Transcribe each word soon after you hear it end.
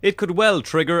It could well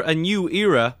trigger a new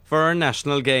era for our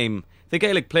national game. The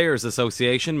Gaelic Players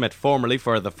Association met formally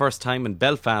for the first time in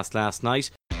Belfast last night.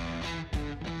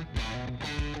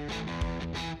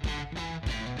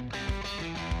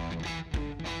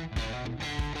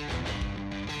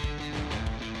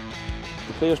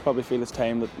 The players probably feel it's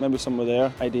time that maybe some of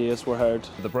their ideas were heard.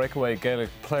 The breakaway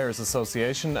Gaelic Players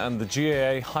Association and the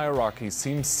GAA hierarchy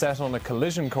seem set on a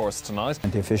collision course tonight.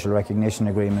 The official recognition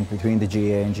agreement between the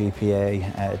GAA and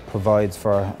GPA provides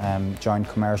for joint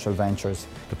commercial ventures.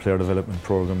 The player development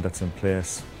programme that's in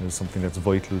place is something that's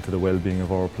vital to the well-being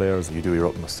of our players. You do your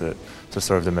utmost to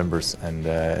serve the members, and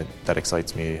that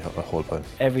excites me a whole pile.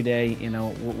 Every day,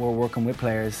 we're working with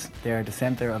players. They're the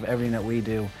centre of everything that we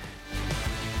do.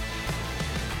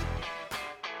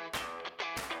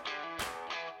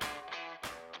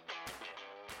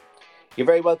 You're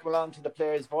very welcome along to The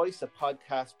Players' Voice, a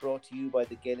podcast brought to you by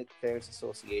the Gaelic Players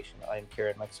Association. I'm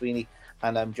Kieran McSweeney,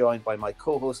 and I'm joined by my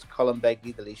co-host, Colm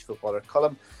Begley, the Laois footballer.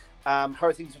 Colm, how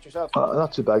are things with yourself?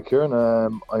 Not too bad, Kieran.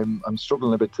 I'm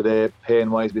struggling a bit today,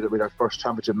 pain-wise, with our first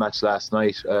championship match last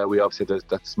night. We obviously had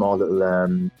that small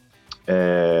little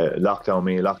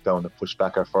lockdown that pushed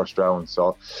back our first round.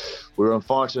 So we were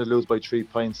unfortunate to lose by 3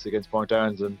 points against Port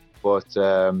Arlington, but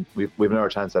we've another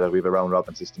chance at it. We have a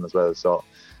round-robin system as well, so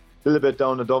a little bit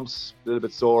down the dumps, a little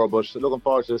bit sore, but looking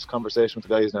forward to this conversation with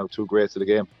the guys now. Two greats of the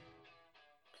game.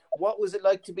 What was it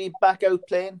like to be back out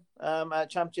playing a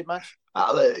championship match?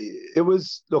 It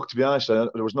was, look, to be honest,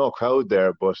 there was no crowd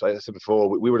there, but like I said before,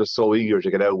 we were just so eager to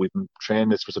get out. We've been training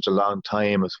this for such a long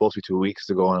time. It was supposed to be 2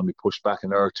 weeks ago, and we pushed back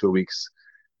another 2 weeks.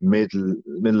 Middle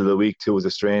of the week too was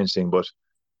a strange thing, but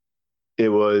it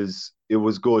was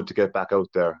good to get back out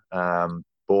there.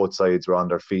 Both sides were on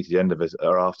their feet at the end of it,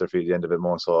 or off their feet at the end of it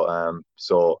more so.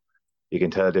 So you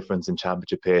can tell a difference in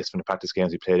championship pace from the practice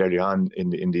games we played earlier on in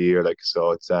the year.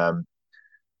 So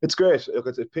it's great. Look,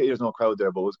 it's a pity there's no crowd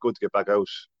there, but it was good to get back out.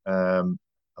 I'm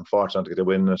fortunate to get a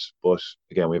win in it, but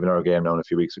again, we have another game now in a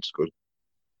few weeks, which is good.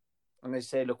 I'm going to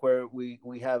say, look,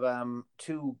 we have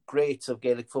two greats of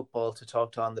Gaelic football to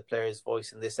talk to on The Players'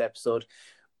 Voice in this episode.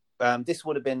 This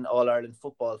would have been All-Ireland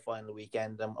football final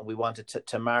weekend, and we wanted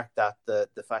to mark that, the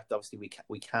fact obviously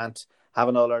we can't have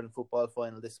an All-Ireland football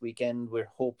final this weekend.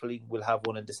 We'll have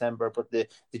one in December, but the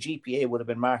GPA would have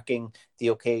been marking the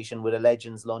occasion with a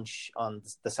Legends lunch on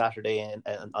the Saturday and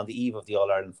on the eve of the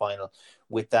All-Ireland final.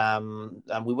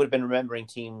 And we would have been remembering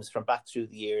teams from back through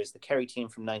the years. The Kerry team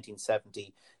from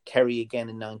 1970, Kerry again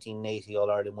in 1980,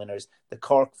 All-Ireland winners, the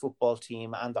Cork football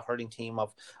team and the hurling team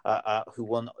of who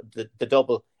won the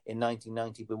double in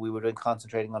 1990, but we would have been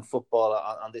concentrating on football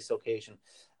on this occasion.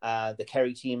 The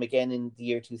Kerry team again in the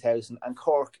year 2000 and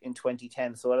Cork in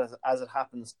 2010. So as it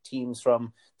happens,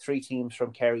 three teams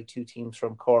from Kerry, 2 teams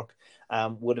from Cork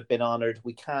would have been honoured.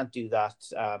 We can't do that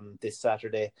this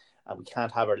Saturday, and we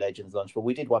can't have our Legends lunch, but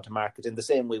we did want to mark it in the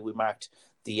same way we marked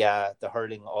the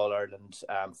hurling All-Ireland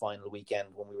final weekend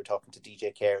when we were talking to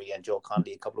DJ Kerry and Joe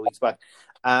Conley a couple of weeks back.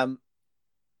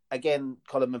 Again,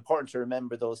 Colm, important to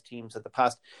remember those teams of the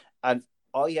past. And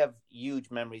I have huge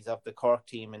memories of the Cork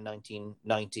team in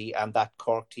 1990, and that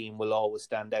Cork team will always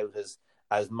stand out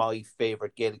as my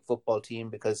favourite Gaelic football team,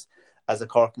 because as a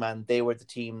Cork man, they were the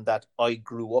team that I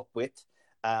grew up with,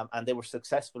 and they were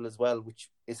successful as well, which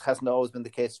hasn't always been the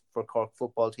case for Cork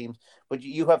football teams. But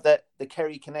you have the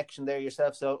Kerry connection there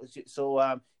yourself, so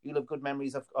you'll have good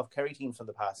memories of Kerry teams from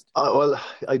the past. Well,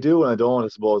 I do and I don't, I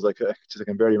suppose. I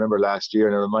can barely remember last year,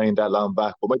 and I remind that long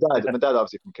back. But my dad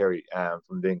obviously from Kerry,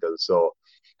 from Dingle, so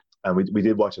and we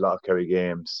did watch a lot of Kerry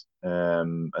games,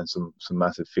 and some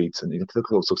massive feats, and look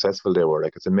how successful they were.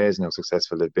 Like, it's amazing how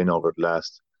successful they've been over the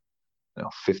last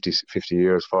 50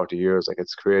 years, 40 years. Like,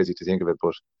 it's crazy to think of it,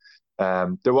 but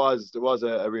there was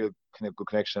a real kind of good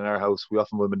connection in our house. We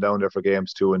often would have been down there for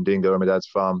games too in Dingle, where my dad's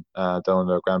from, down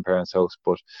at our grandparents' house.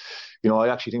 But I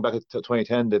actually think back to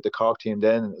 2010, the Cork team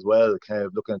then as well, kind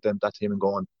of looking at that team and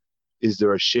going, is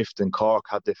there a shift in Cork?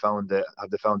 Have they found the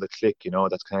click?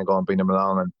 That's kind of going to bring them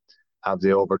along, and have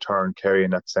they overturned Kerry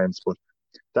in that sense? But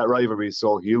that rivalry is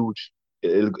so huge.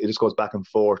 It just goes back and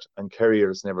forth, and Kerry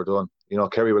is never done.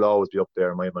 Kerry will always be up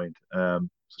there in my mind.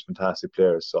 Such fantastic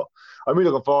players. So I'm really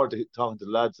looking forward to talking to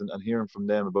the lads and hearing from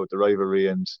them about the rivalry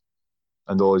and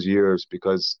those years,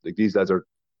 because like, these lads are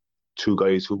two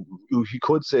guys who you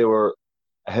could say were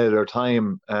ahead of their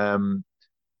time,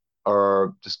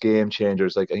 or just game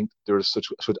changers. Like, I think they were such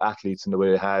athletes in the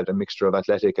way they had a mixture of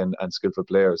athletic and skillful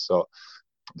players. So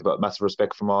I've got massive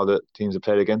respect from all the teams they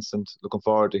played against, and looking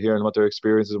forward to hearing what their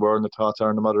experiences were and the thoughts are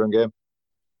in the modern game.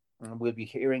 And we'll be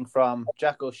hearing from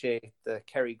Jack O'Shea, the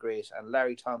Kerry great, and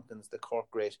Larry Tompkins, the Cork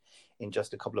great, in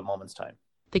just a couple of moments' time.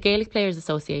 The Gaelic Players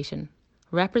Association,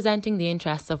 representing the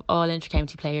interests of all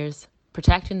inter-county players,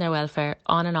 protecting their welfare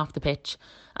on and off the pitch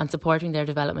and supporting their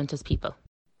development as people.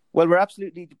 Well, we're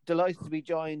absolutely delighted to be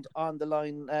joined on the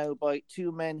line now by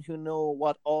two men who know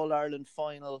what All-Ireland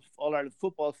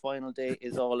football final day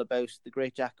is all about. The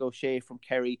great Jack O'Shea from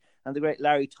Kerry and the great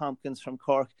Larry Tompkins from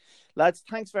Cork. Lads,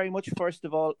 thanks very much, first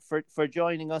of all, for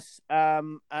joining us.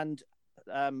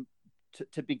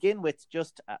 To begin with,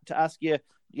 just to ask you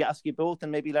both,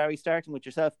 and maybe Larry, starting with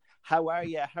yourself, how are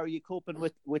you? How are you coping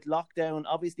with lockdown?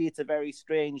 Obviously, it's a very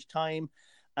strange time.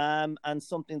 And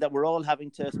something that we're all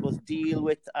having to, I suppose, deal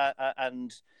with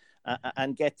and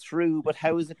get through. But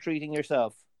how is it treating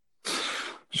yourself?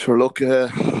 Sure. Look,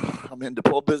 I'm in the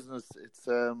pub business. It's,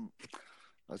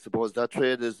 I suppose, that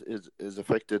trade is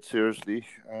affected seriously.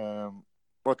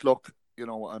 But look,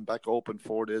 I'm back open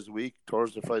 4 days a week: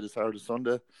 Thursday, Friday, Saturday,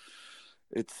 Sunday.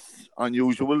 It's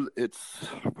unusual. It's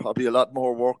probably a lot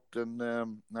more work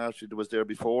than actually there was there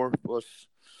before, but.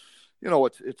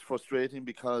 It's frustrating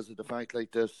because of the fact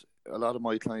like this. A lot of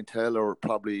my clientele are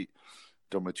probably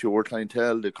the mature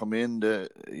clientele. They come in, they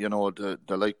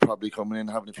like probably coming in,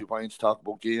 having a few pints, talk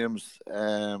about games,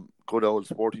 good old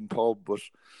sporting pub. But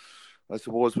I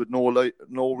suppose with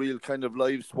no real kind of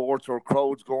live sports or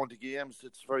crowds going to games,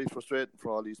 it's very frustrating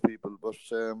for all these people. But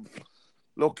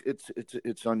look,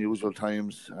 it's unusual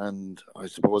times, and I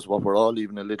suppose what we're all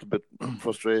even a little bit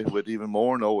frustrated with even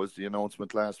more now is the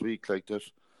announcement last week like that.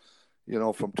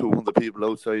 From 200 people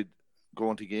outside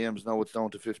going to games, now it's down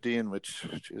to 15, which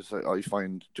is, I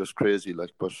find just crazy.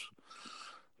 But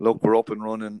look, we're up and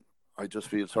running. I just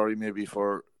feel sorry maybe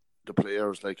for the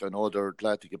players. I know they're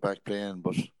glad to get back playing,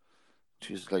 but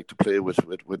to play with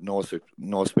no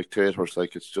spectators.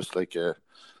 It's just a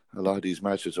lot of these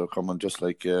matches are coming just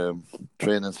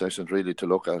training sessions really to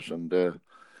look at, and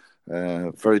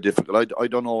very difficult. I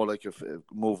don't know if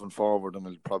moving forward, and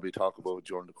we'll probably talk about it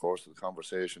during the course of the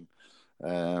conversation.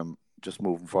 Just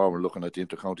moving forward, looking at the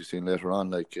inter-county scene later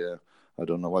on, I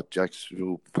don't know what Jack's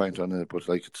point on it, but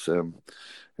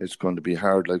it's going to be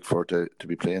hard for to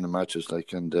be playing in matches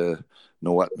and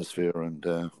no atmosphere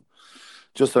and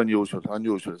just unusual.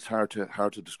 It's hard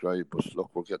to describe, but look,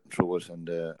 we're getting through it, and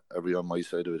every on my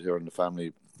side of it here in the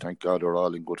family, thank God, are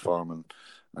all in good form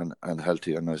and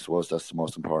healthy, and I suppose that's the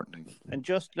most important thing. And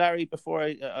just, Larry, before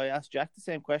I ask Jack the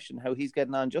same question, how he's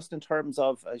getting on, just in terms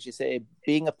of, as you say,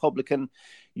 being a publican,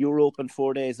 you're open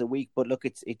 4 days a week, but look,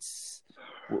 it's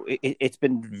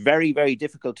been very, very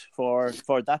difficult for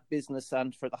that business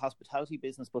and for the hospitality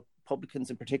business, but publicans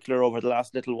in particular over the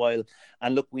last little while.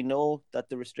 And look, we know that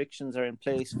the restrictions are in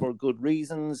place for good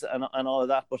reasons and all of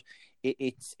that, but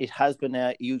it has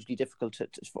been hugely difficult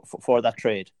for that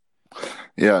trade.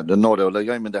 Yeah, no doubt.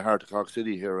 I'm in the heart of Cork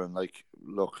City here, and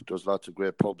look, there's lots of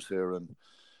great pubs here, and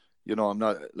I'm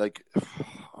not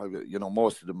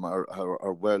most of them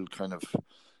are well kind of.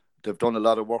 They've done a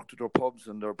lot of work to their pubs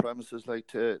and their premises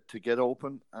to get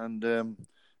open, and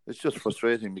it's just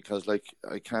frustrating because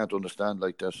I can't understand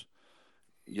that.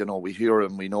 We hear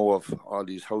and we know of all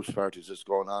these house parties that's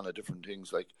going on at different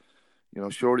things.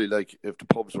 Surely if the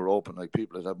pubs were open,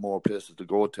 people would have more places to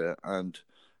go to, and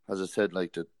as I said,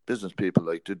 the business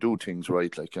people to do things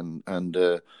right, and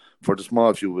for the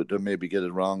small few that maybe get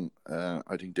it wrong,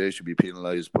 I think they should be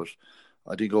penalised. But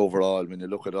I think overall, when you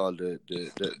look at all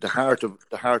the heart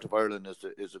of Ireland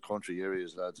is the country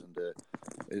areas, lads, and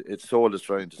it's soul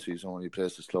destroying to see so many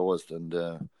places closed, and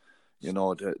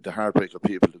the heartbreak of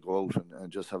people to go out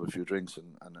and just have a few drinks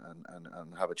and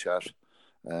have a chat.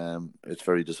 It's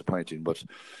very disappointing, but.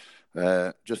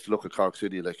 Just to look at Cork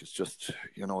City, it's just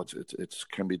it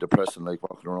can be depressing,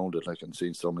 walking around it, and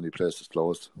seeing so many places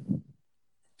closed.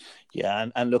 Yeah,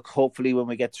 and look, hopefully when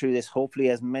we get through this, hopefully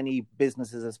as many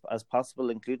businesses as possible,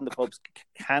 including the pubs,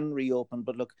 can reopen.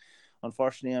 But look,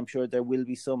 unfortunately, I'm sure there will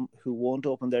be some who won't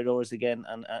open their doors again,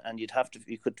 and you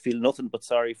could feel nothing but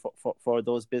sorry for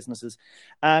those businesses.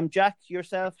 Jack,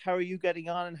 yourself, how are you getting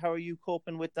on, and how are you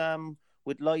coping with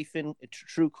life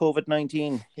through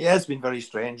COVID-19? Yeah, it's been very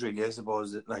strange, really. I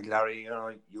suppose, Larry,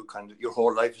 your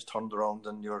whole life is turned around,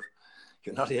 and you're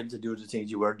not able to do the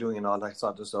things you were doing and all that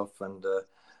sort of stuff. And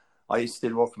I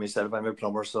still work for myself. I'm a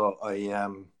plumber, so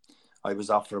I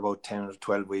was off for about 10 or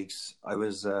 12 weeks.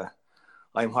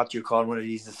 I'm what you call one of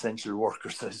these essential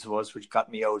workers, I suppose, which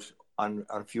got me out on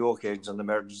a few occasions on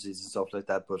emergencies and stuff like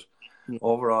that. But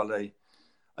overall,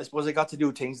 I suppose I got to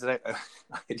do things that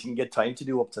I didn't get time to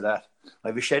do up to that. I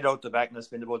have a shed out the back, and I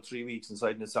spent about 3 weeks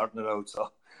inside and sorting it out.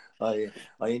 So I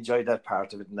enjoyed that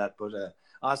part of it and that. But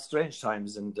strange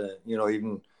times, and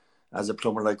even as a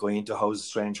plumber, going into houses,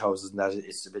 strange houses, and that,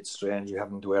 it's a bit strange. You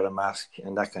having to wear a mask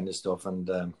and that kind of stuff, and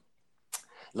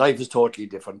life is totally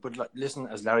different. But listen,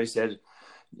 as Larry said,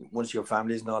 once your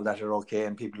families and all that are okay,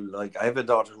 and people like, I have a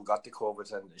daughter who got the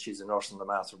COVID and she's a nurse in the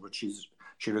master, but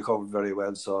she recovered very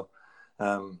well. So,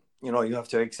 you know, you have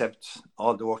to accept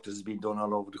all the work that has been done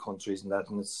all over the countries and that,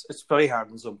 and it's very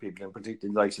hard on some people, and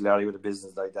particularly like Larry with a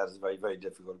business like that is very, very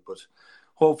difficult. But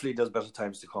hopefully there's better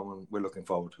times to come, and we're looking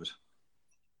forward to it.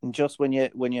 And just when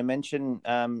you mention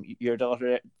your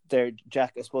daughter there,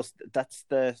 Jack, I suppose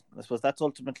that's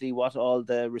ultimately what all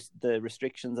the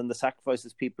restrictions and the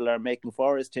sacrifices people are making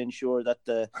for, is to ensure that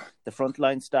the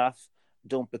frontline staff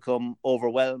don't become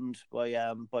overwhelmed by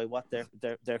what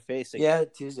they're facing. Yeah,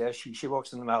 it is. Yeah, she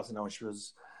works in the Mouth now, and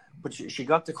she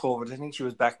got the COVID. I think she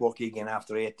was back working again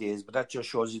after 8 days, but that just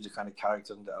shows you the kind of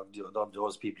character of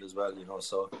those people as well, you know.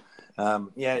 So,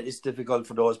 yeah, it's difficult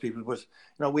for those people, but, you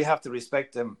know, we have to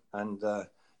respect them and,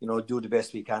 you know, do the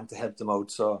best we can to help them out.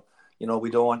 So, you know,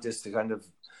 we don't want this to kind of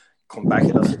come back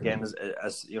at us again,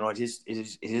 as you know, it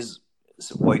is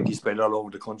widely spread all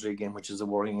over the country again, which is a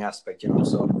worrying aspect, you know.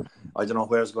 So I don't know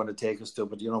where it's going to take us to,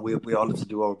 but, you know, we all have to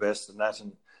do our best in that,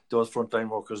 and those frontline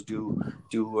workers do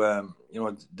you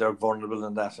know, they're vulnerable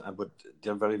in that, but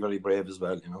they're very, very brave as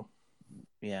well, you know.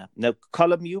 Yeah. Now,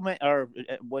 Colm,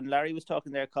 when Larry was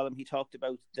talking there, Colm, he talked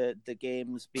about the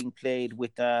games being played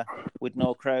with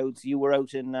no crowds. You were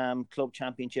out in club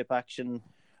championship action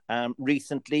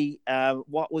recently.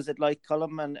 What was it like,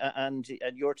 Colm, and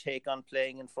your take on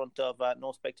playing in front of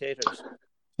no spectators?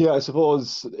 Yeah, I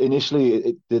suppose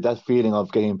initially that feeling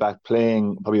of getting back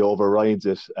playing probably overrides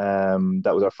it.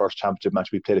 That was our first championship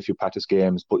match. We played a few practice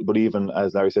games, but even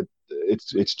as Larry said,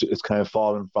 it's kind of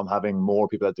fallen from having more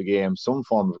people at the game, some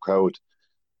form of crowd,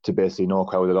 to basically no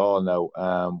crowd at all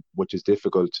now, which is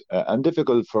difficult and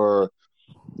difficult for,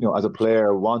 you know, as a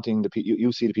player wanting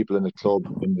you see the people in the club,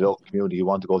 in the local community who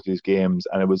want to go to these games,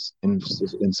 and it was in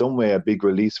some way a big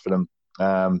release for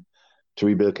them. To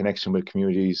rebuild connection with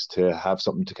communities, to have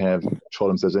something to kind of throw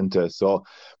themselves into. So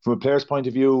from a player's point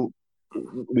of view,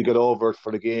 we got over it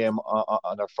for the game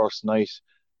on our first night,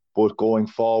 but going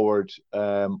forward,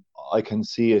 I can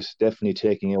see it definitely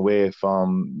taking away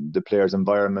from the players'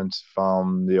 environment,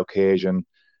 from the occasion,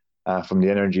 from the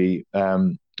energy.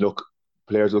 Look,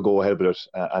 players will go ahead with it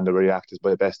and they'll react as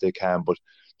best they can, but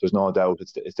there's no doubt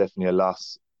it's definitely a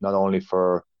loss, not only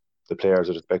for the players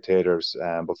or the spectators,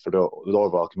 but for the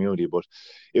overall community. But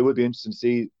it would be interesting to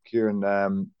see, Kieran,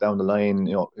 down the line,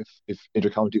 you know, if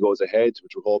intercounty goes ahead,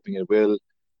 which we're hoping it will,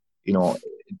 you know,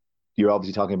 you're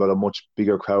obviously talking about a much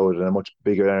bigger crowd and a much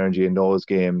bigger energy in those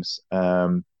games,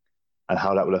 and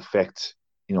how that will affect,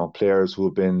 you know, players who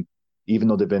have been, even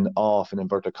though they've been off in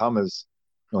inverted commas,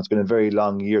 you know, it's been a very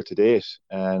long year to date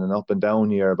and an up and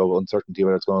down year about uncertainty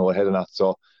whether it's going to go ahead or not.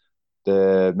 So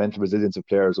the mental resilience of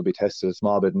players will be tested a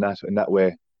small bit in that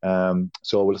way.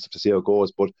 So we'll just have to see how it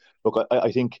goes. But look,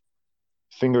 I think,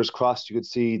 fingers crossed, you could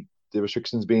see the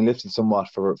restrictions being lifted somewhat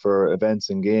for events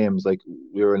and games. Like,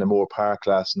 we were in Moore Park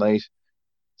last night.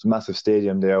 It's a massive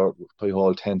stadium there, probably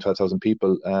hold 10,000-12,000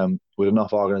 people. With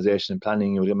enough organisation and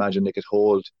planning, you would imagine they could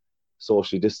hold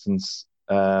socially distanced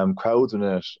crowds in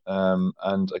it.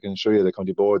 And I can assure you the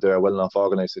county board there are well enough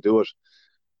organised to do it.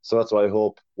 So that's what I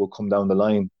hope will come down the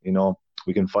line. You know,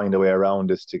 we can find a way around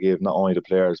this to give not only the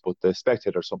players but the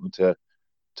spectators something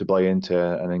to buy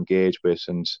into and engage with,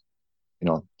 and, you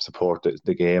know, support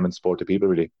the game and support the people,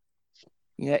 really.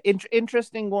 Yeah,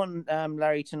 interesting one,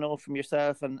 Larry, to know from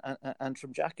yourself and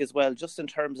from Jack as well, just in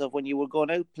terms of when you were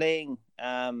going out playing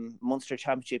Munster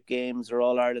Championship games or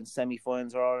All-Ireland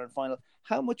semi-finals or All-Ireland final,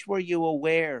 how much were you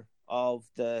aware of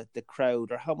the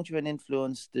crowd, or how much of an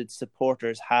influence did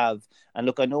supporters have? And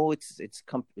look, I know it's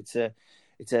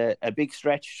a big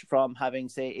stretch from having,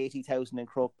 say, 80,000 in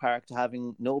Croke Park to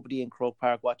having nobody in Croke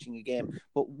Park watching a game.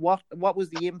 But what was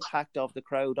the impact of the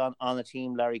crowd on a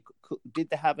team, Larry? Did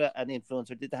they have an influence,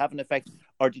 or did they have an effect,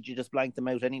 or did you just blank them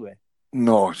out anyway?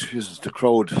 No, Jesus, the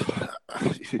crowd.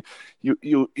 you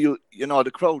know,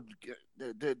 the crowd.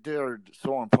 They're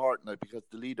so important, like, because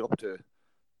the lead up to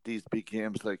these big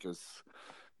games, like, is,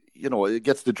 you know, it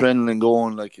gets the adrenaline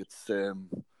going. Like, it's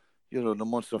you know, the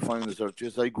Munster finals are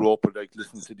just, I grew up with, like,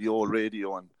 listening to the old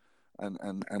radio and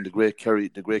the great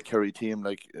Kerry team,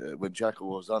 like, when Jacko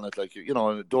was on it, like, you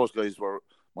know, those guys were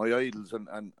my idols,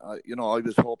 and you know, I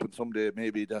was hoping someday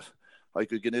maybe that I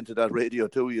could get into that radio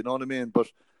too, you know what I mean?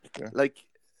 But like,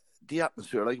 the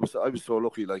atmosphere, like, I was so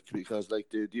lucky, like, because, like,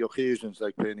 the occasions,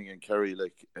 like, playing in Kerry,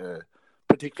 like,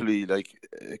 particularly, like,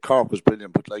 Cork was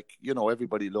brilliant, but, like, you know,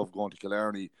 everybody loved going to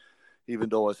Killarney, even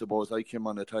though I suppose I came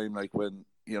on a time, like, when,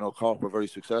 you know, Cork were very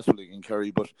successful in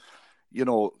Kerry, but, you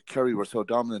know, Kerry were so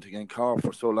dominant against Cork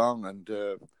for so long, and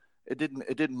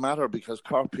it didn't matter because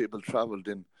Cork people travelled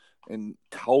in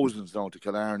thousands now to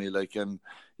Killarney, like, and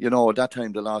at that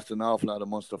time they lost an awful lot of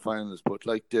Munster finals, but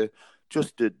like the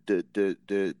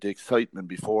excitement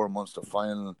before a Munster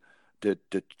final, the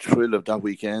thrill of that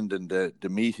weekend, and the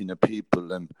meeting of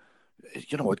people, and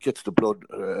it gets the blood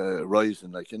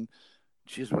rising, like, and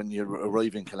geez, when you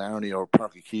arrive in Killarney or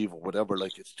Park Keeve or whatever,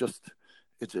 like,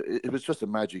 it was just a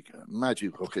magic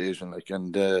occasion, like,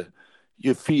 and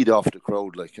you feed off the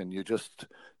crowd, like, and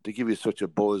they give you such a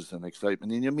buzz and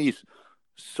excitement, and you meet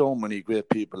so many great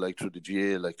people, like, through the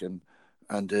GA, like, and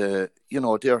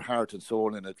their heart and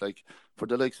soul in it, like, for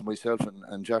the likes of myself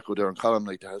and Jacko there and Colin,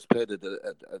 like, that has played at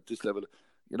this level,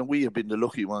 we have been the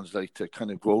lucky ones, like, to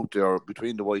kind of go out there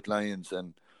between the white lines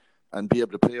and be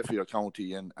able to play for your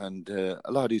county, and a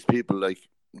lot of these people, like,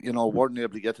 weren't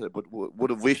able to get to it, but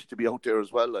would have wished to be out there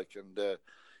as well, like, and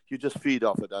you just feed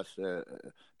off of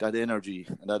that energy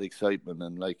and that excitement,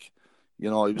 and, like, I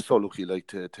was so lucky, like,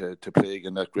 to play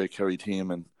against that great Kerry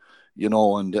team, and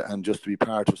and just to be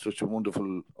part of such a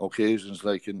wonderful occasions,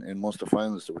 like in Munster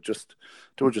finals, they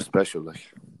were just special,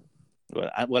 like.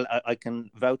 Well, I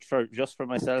can vouch for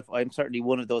myself. I'm certainly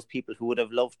one of those people who would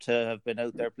have loved to have been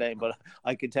out there playing, but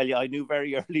I can tell you, I knew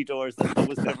very early doors that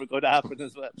was never going to happen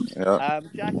as well. Yeah.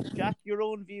 Jack, your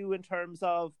own view in terms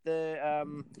of the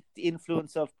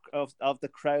influence of the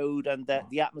crowd and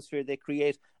the atmosphere they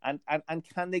create, and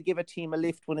can they give a team a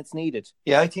lift when it's needed?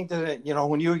 Yeah, I think that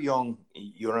when you're young,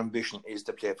 your ambition is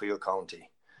to play for your county,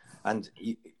 and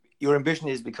your ambition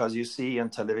is because you see on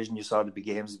television, you saw the big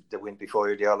games that went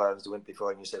before you, the All-Irelands that went before,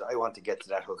 and you said, I want to get to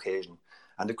that occasion.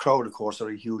 And the crowd, of course,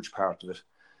 are a huge part of it.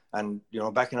 And,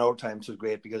 back in our times, it was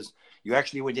great because you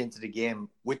actually went into the game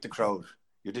with the crowd.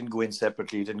 You didn't go in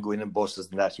separately, you didn't go in buses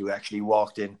and that. You actually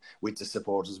walked in with the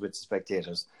supporters, with the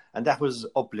spectators. And that was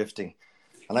uplifting.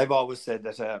 And I've always said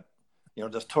that,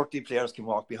 there's 30 players can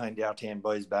walk behind the R10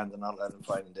 boys band on All-Ireland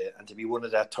final day. And to be one of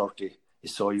that 30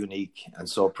 is so unique and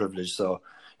so privileged. So,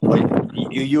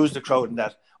 you use the crowd in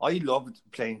that. I loved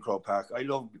playing Croke Park. I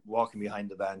loved walking behind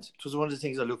the band. It was one of the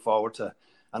things I look forward to.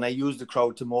 And I used the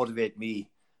crowd to motivate me.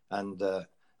 And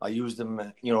I used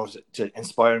them, to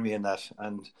inspire me in that.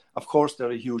 And, of course, they're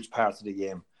a huge part of the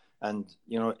game. And,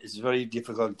 it's very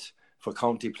difficult for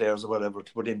county players or whatever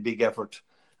to put in big effort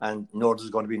and know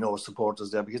there's going to be no supporters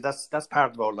there. Because that's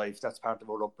part of our life. That's part of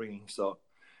our upbringing. So,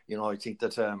 I think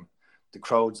that the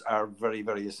crowds are very,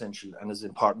 very essential, and it's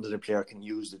important that a player can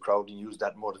use the crowd and use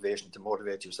that motivation to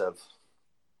motivate yourself.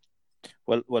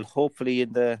 Well, hopefully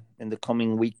in the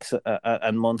coming weeks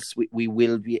and months, we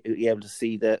will be able to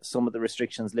see some of the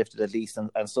restrictions lifted at least,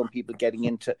 and some people getting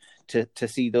into to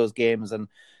see those games,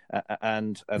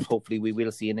 and hopefully we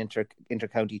will see an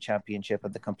inter-county championship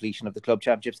and the completion of the club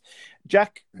championships.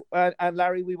 Jack and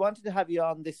Larry, we wanted to have you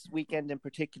on this weekend in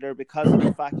particular because of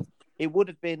the fact it would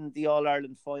have been the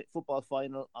All-Ireland football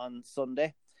final on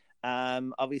Sunday.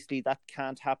 Obviously, that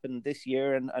can't happen this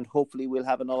year, and hopefully we'll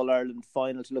have an All-Ireland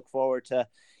final to look forward to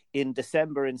in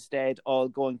December instead, all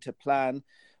going to plan.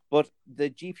 But the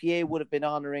GPA would have been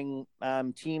honouring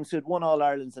teams who had won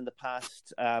All-Irelands in the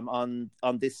past on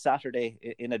this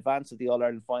Saturday in advance of the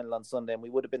All-Ireland final on Sunday. And we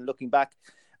would have been looking back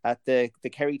at the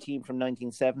Kerry team from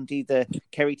 1970, the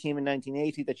Kerry team in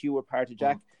 1980 that you were part of,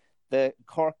 Jack, the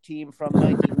Cork team from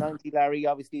 1990, Larry,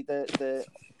 obviously the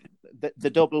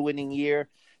double winning year,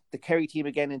 the Kerry team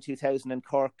again in 2000, and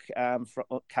Cork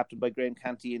captained by Graham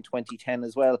Canty in 2010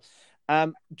 as well.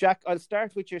 Jack, I'll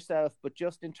start with yourself, but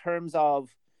just in terms of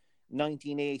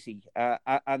 1980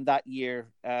 and that year,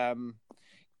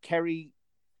 Kerry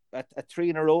a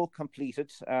 3 in a row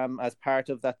completed as part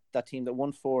of that team that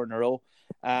won 4 in a row.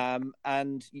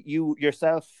 And you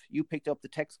yourself, you picked up the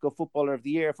Texaco Footballer of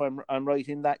the Year, if I'm right,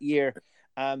 in that year,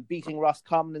 beating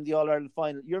Roscommon in the All-Ireland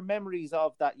final. Your memories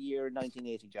of that year in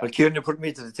 1980, Jack? Well, Kieran, you put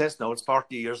me to the test now. It's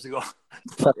 40 years ago.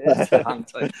 It's a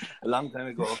long time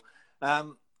ago.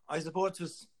 I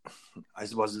suppose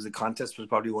it was a contest was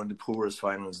probably one of the poorest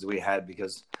finals that we had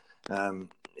because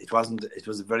it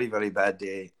was a very, very bad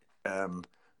day.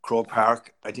 Croke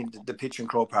Park, I think the pitch in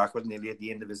Croke Park was nearly at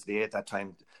the end of its day at that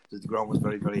time. The ground was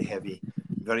very, very heavy,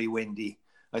 very windy.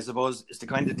 I suppose it's the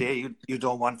kind of day you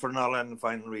don't want for an All-Ireland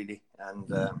final, really. And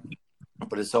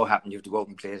but it so happened you have to go out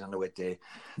and play it on a wet day.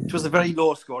 It was a very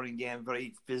low-scoring game,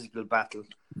 very physical battle.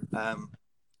 I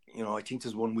think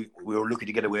there's one we were lucky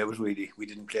to get away with, really. We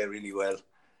didn't play really well.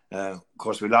 Of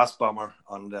course, we lost Bomber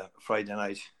on the Friday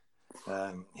night.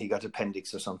 He got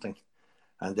appendix or something.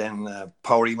 And then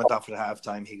Powery went off at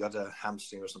half-time. He got a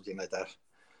hamstring or something like that.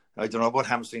 I don't know about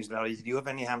hamstrings, Larry. Did you have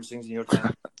any hamstrings in your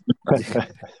time?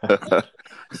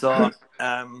 So,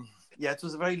 Yeah, it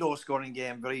was a very low-scoring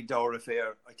game, very dour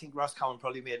affair. I think Roscommon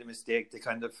probably made a mistake. I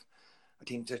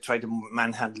think they tried to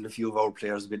manhandle a few of our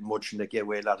players a bit much, and they gave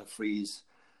away a lot of frees.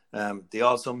 They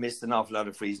also missed an awful lot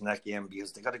of frees in that game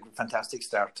because they got a fantastic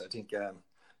start. I think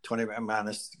Tony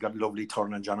McManus got a lovely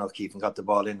turn on John O'Keefe and got the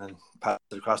ball in and passed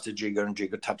it across to Jigger, and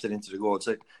Jigger tapped it into the goal.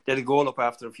 So they had a goal up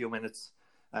after a few minutes.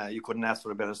 You couldn't ask for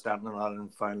a better start in an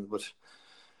All-Ireland final, but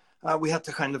we had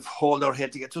to kind of hold our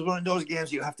head together. It was one of those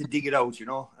games you have to dig it out,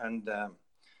 and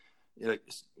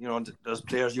there's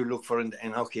players you look for in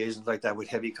occasions like that with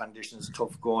heavy conditions,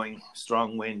 tough going,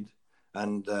 strong wind,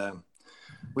 and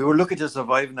we were looking to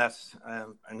survive in that.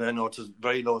 And I know it was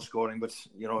very low scoring, but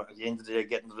at the end of the day,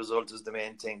 getting the result is the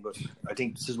main thing. But I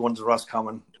think this is one that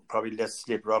Roscommon probably let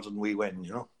slip rather than we win.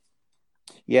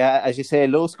 Yeah, as you say,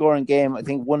 low scoring game. I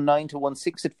think 1-9 to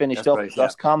 1-6 it finished up. Right, yeah.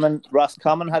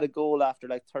 Roscommon had a goal after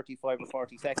like 35 or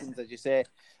 40 seconds, as you say.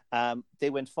 They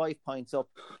went 5 points up.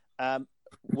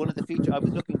 One of the features I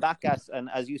was looking back at, and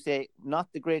as you say,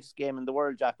 not the greatest game in the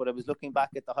world, Jack, but I was looking back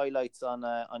at the highlights on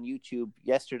YouTube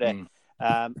yesterday.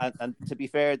 And to be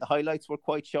fair, the highlights were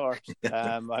quite short.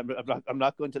 I'm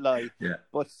not going to lie. Yeah.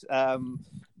 But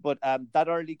that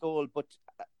early goal,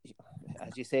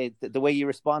 as you say, the way you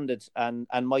responded, and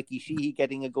Mikey Sheehy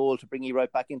getting a goal to bring you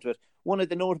right back into it. One of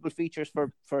the notable features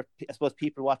for I suppose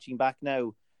people watching back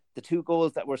now, the 2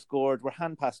 goals that were scored were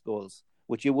hand pass goals,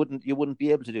 which you wouldn't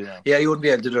be able to do now. Yeah, you wouldn't be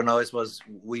able to do now. I suppose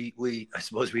we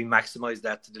maximised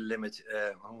that to the limit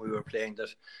when we were playing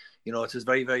that. It was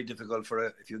very, very difficult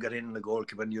if you got in the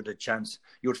goalkeeper and you had a chance.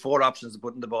 You had 4 options of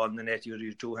putting the ball in the net. You had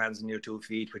your 2 hands and your 2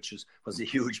 feet, which was a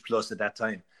huge plus at that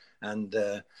time. And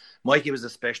Mikey was a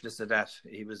specialist at that.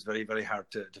 He was very, very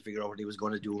hard to figure out what he was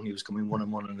going to do, and he was coming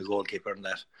 1-on-1 on the goalkeeper and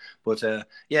that. But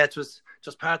it was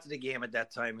just part of the game at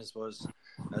that time, I suppose.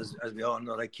 As we all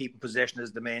know, like keeping possession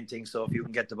is the main thing. So if you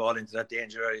can get the ball into that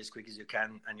danger area as quick as you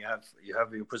can, and you have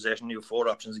your possession, you have 4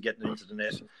 options of getting it into the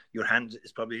net. Your hand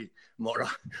is probably more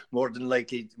than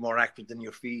likely more accurate than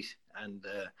your feet, and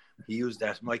he used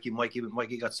that. Mikey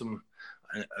got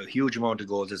a huge amount of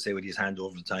goals, to say, with his hand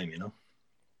over the time.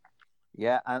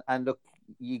 Yeah, and look,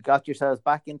 you got yourselves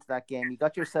back into that game. You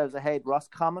got yourselves ahead.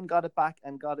 Roscommon got it back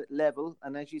and got it level.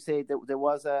 And as you say, there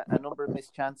was a number of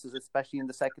missed chances, especially in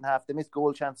the second half. They missed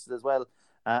goal chances as well.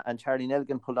 And Charlie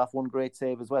Nelgan pulled off one great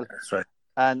save as well. That's right.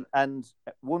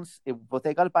 But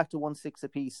they got it back to 1-6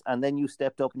 apiece, and then you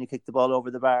stepped up and you kicked the ball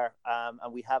over the bar.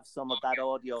 And we have some of that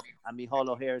audio and Micheál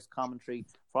O'Hare's commentary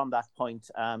from that point,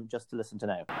 just to listen to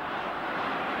now.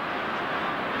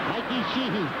 Mikey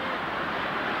Sheehy.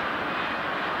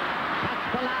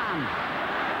 Balan.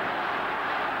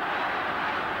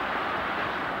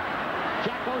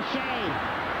 Jack O'Shea.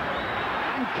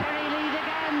 And Kerry lead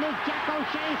again as Jack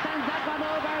O'Shea sends that one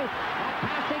over. A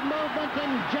passing movement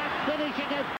and Jack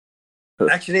finishing it.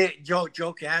 Actually,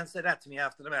 Joe Cahan said that to me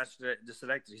after the match, the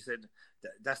selector. He said,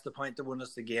 that's the point that won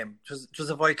us the game. It was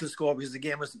a vital score because the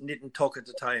game was nit and tuck at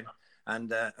the time.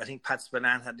 And I think Pat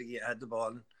Spillane had the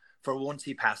ball. For once,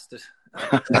 he passed it.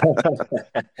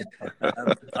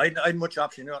 I'd much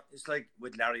option. It's like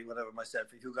with Larry, whatever, myself.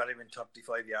 If you got him in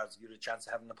 35 yards, you had a chance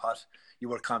of having a pot. You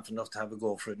were confident enough to have a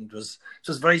go for it. And it was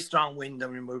very strong wind. I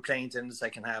mean, we were playing it in the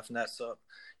second half and that. So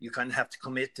you kind of have to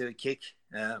commit to a kick,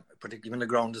 particularly when the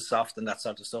ground is soft and that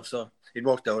sort of stuff. So it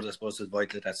worked out, I suppose, it was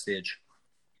vital at that stage.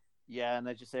 Yeah, and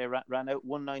as you say, ran out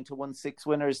 1-9 to 1-6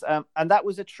 winners, and that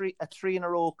was a three in a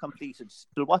row completed.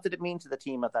 So what did it mean to the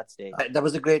team at that stage? That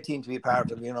was a great team to be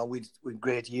part of. We'd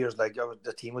great years. Like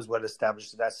the team was well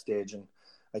established at that stage, and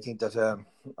I think that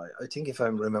I think if I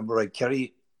remember right,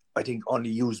 Kerry, I think only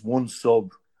used 1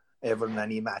 sub ever in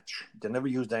any match. They never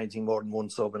used anything more than 1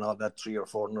 sub in all that 3 or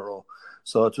 4 in a row.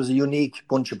 So it was a unique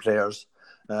bunch of players.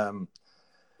 It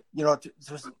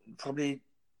was probably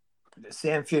the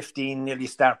same 15 nearly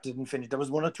started and finished. There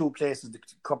was 1 or 2 places the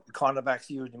cornerbacks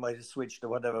usually might have switched or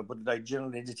whatever, but like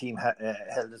generally the team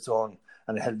held its own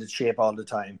and held its shape all the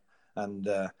time. And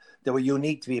they were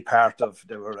unique to be a part of.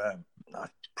 They were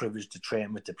not privileged to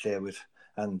train with, to play with.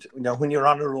 And when you're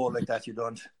on a roll like that, you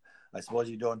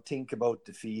don't think about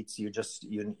defeats. You just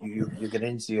you get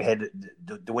into your head.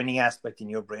 The winning aspect in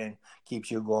your brain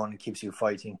keeps you going, keeps you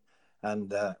fighting.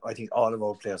 And I think all of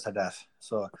our players had that.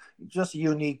 So just a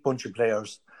unique bunch of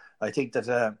players. I think that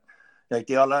like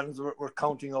the All-Irelands were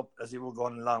counting up as they were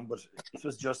going along, but it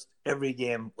was just every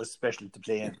game was special to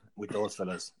play in with those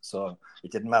fellas. So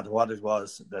it didn't matter what it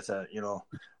was that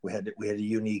we had a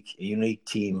unique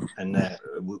team and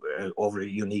over a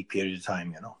unique period of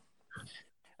time.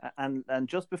 And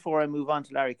just before I move on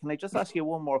to Larry, can I just ask you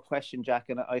one more question, Jack?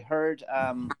 And I heard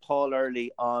Paul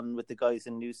Early on with the guys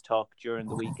in News Talk during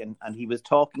the week, and he was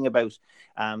talking about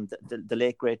the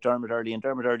late, great Dermot Early. And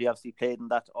Dermot Early obviously played in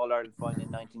that All-Ireland final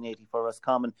in 1980 for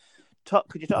Roscommon.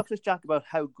 Could you talk to us, Jack, about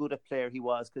how good a player he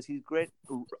was? Because he's great,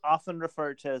 often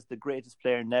referred to as the greatest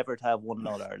player never to have won an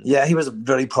All-Ireland. Yeah, he was a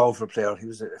very powerful player. He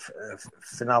was a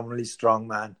phenomenally strong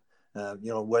man,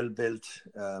 well built,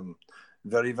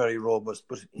 very, very robust.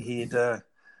 But he's I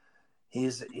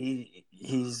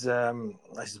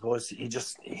suppose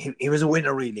he was a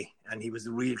winner really, and he was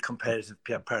a real competitive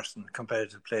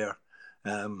player.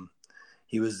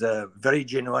 He was very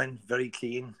genuine, very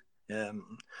clean.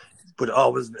 But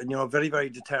always, very, very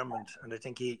determined. And I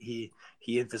think he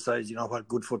emphasised, what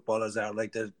good footballers are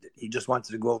like. That he just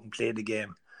wanted to go out and play the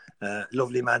game.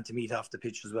 Lovely man to meet off the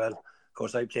pitch as well. Of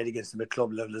course, I played against him at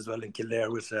club level as well in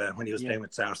Kildare when he was playing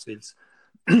with Sarsfields.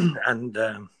 And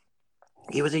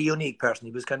he was a unique person.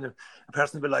 He was kind of a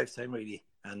person of a lifetime, really.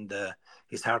 And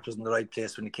his heart was in the right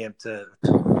place when it came to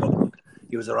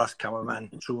he was a Roscommon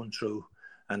man, through and through.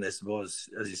 And I suppose,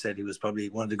 as you said, he was probably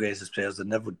one of the greatest players that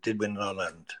never did win an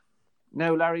All-Ireland.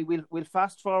 Now, Larry, we'll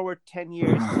fast forward 10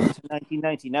 years to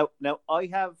 1990. Now I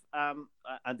have,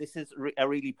 and this is a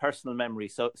really personal memory.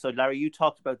 So Larry, you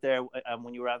talked about there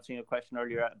when you were answering a question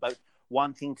earlier about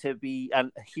wanting to be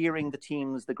and hearing the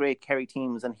teams, the great Kerry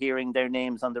teams, and hearing their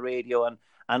names on the radio, and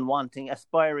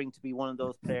aspiring to be one of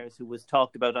those players who was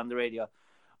talked about on the radio.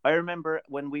 I remember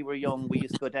when we were young, we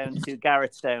used to go down to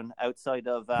Garrettstown outside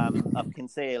of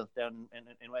Kinsale down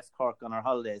in West Cork on our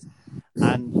holidays,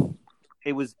 and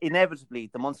it was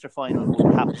inevitably the Munster final would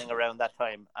be happening around that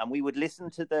time, and we would listen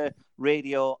to the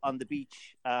radio on the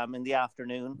beach in the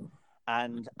afternoon.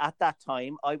 And at that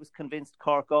time, I was convinced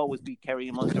Cork always beat Kerry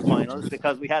in Munster finals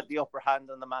because we had the upper hand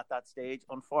on them at that stage.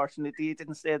 Unfortunately,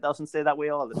 it doesn't stay that way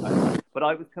all the time. But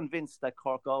I was convinced that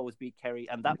Cork always beat Kerry,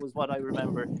 and that was what I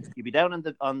remember. You'd be down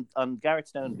on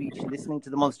Garrettstown Beach listening to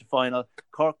the Munster final,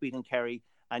 Cork beating Kerry,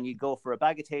 and you'd go for a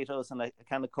bag of potatoes and a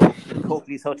can of Coke in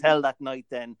Coakley's Hotel that night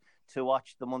then to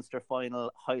watch the Munster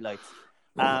final highlights.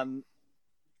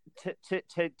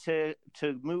 To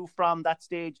move from that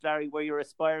stage, Larry, where you're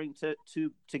aspiring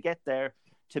to get there,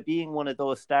 to being one of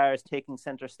those stars taking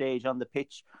centre stage on the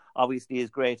pitch, obviously is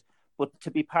great. But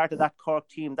to be part of that Cork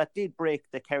team that did break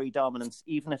the Kerry dominance,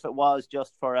 even if it was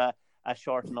just for a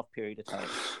short enough period of time.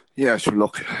 Yeah, sure.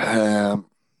 Look,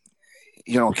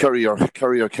 Kerry or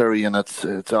Kerry, and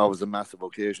it's always a massive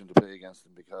occasion to play against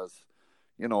them because,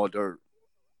 they're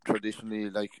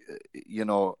traditionally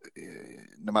no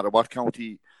matter what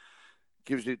county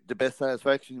gives you the best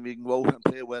satisfaction. If you can go out and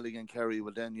play well against Kerry,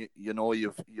 well then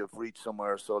you've reached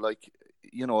somewhere. So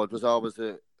it was always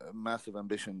a massive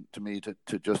ambition to me to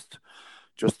just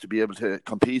to be able to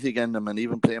compete against them, and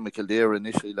even playing with Kildare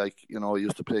initially. I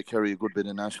used to play Kerry a good bit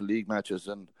in National League matches,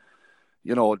 and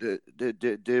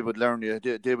they would learn you,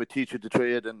 they would teach you the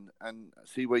trade and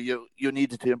see where you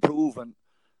needed to improve, and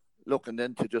look, and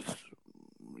then to just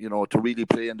to really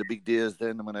play in the big days.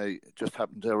 Then when I just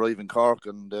happened to arrive in Cork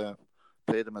and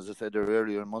play them, as I said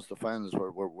earlier, in Munster finals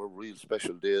were real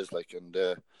special days.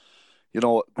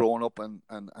 Growing up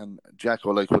and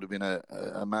Jacko would have been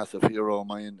a massive hero of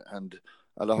mine, and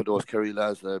a lot of those Kerry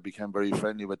lads became very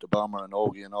friendly with the Bomber and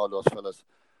Ogie and all those fellas.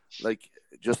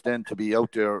 Just then to be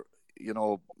out there,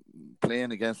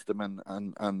 playing against them,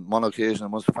 and one occasion I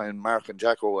must find Mark and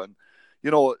Jacko, and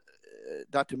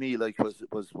that to me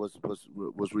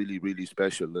was really, really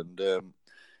special. And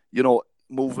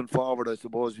moving forward, I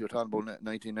suppose you're talking about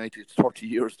 1990. It's 30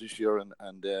 years this year, and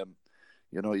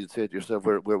you'd say to yourself,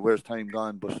 where's time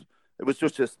gone? But it was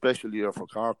just a special year for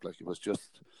Cork. It was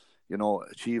just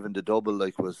achieving the double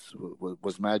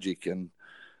was magic, and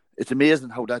it's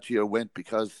amazing how that year went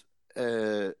because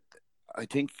I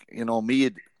think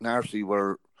Meath and Arcee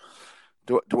were.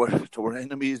 There were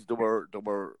enemies. There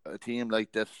were a team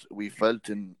like that. We felt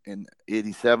in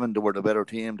 87 they were the better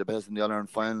team, the best in the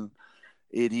All-Ireland final.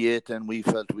 88, and we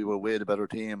felt we were way the better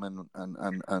team, and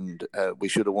we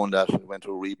should have won that. We went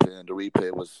to a replay, and the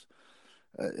replay was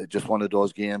just one of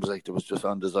those games it was just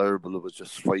undesirable. It was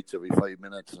just fights every 5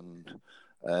 minutes, and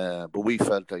but we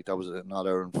felt like that was an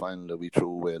All-Ireland final that we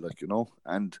threw away,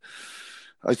 And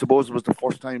I suppose it was the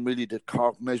first time really that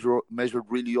Cork measured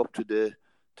really up to the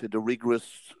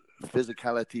rigorous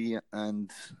physicality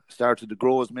and started to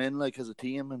grow as men, as a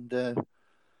team. And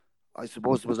I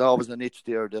suppose there was always an itch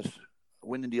there that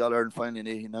winning the All-Ireland final in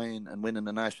 89 and winning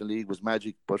the National League was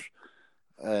magic, but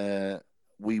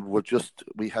we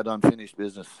had unfinished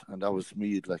business, and that was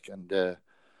Meath. And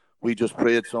we just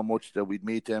prayed so much that we'd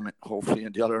meet them hopefully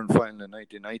in the All-Ireland final in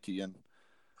 1990, and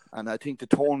And I think the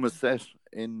tone was set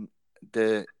in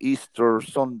the Easter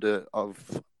Sunday of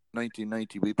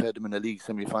 1990. We played them in a league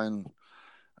semi-final,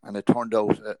 and it turned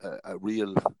out a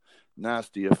real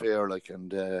nasty affair.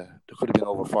 And there could have been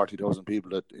over 40,000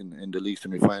 people in the league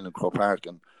semi-final in Croke Park,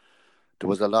 and there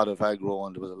was a lot of aggro,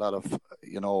 and there was a lot of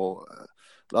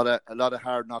a lot of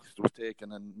hard knocks that was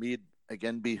taken, and Meath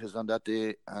again beat us on that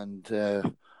day. And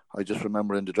I just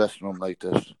remember in the dressing room like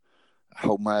that,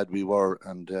 how mad we were,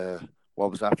 and what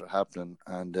was after happening.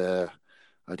 And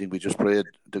I think we just prayed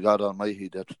to God Almighty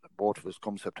that both of us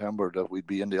come September that we'd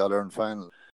be in the All-Ireland final.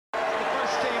 The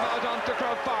first team out onto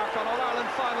Croke Park on All-Ireland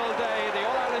final day, the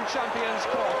All-Ireland champions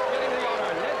Cork, getting the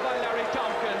honour, led by Larry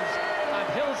Tompkins. And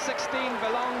Hill 16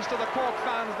 belongs to the Cork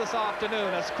fans this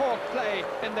afternoon as Cork play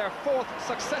in their fourth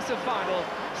successive final,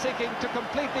 seeking to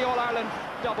complete the All-Ireland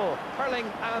double, hurling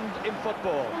and in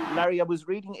football. Larry, I was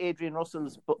reading Adrian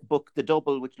Russell's book, The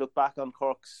Double, which looked back on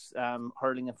Cork's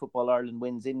hurling and football Ireland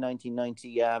wins in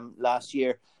 1990 last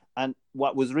year. And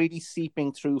what was really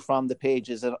seeping through from the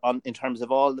pages in terms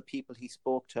of all the people he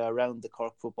spoke to around the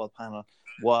Cork football panel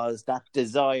was that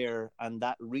desire and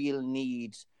that real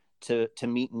need to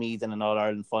meet Meath in an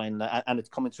All-Ireland final. And it's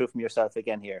coming through from yourself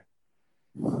again here.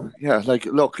 Yeah,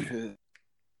 look,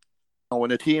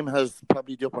 when a team has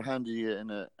probably the upper hand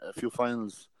in a few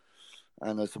finals,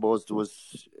 and I suppose there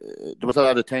was a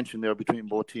lot of tension there between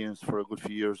both teams for a good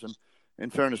few years. And in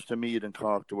fairness to Meath and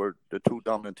Cork, they were the two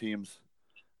dominant teams.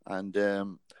 And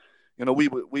we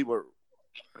were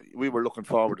looking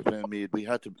forward to playing Meath. We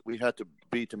had to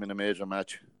beat them in a major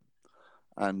match,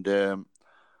 and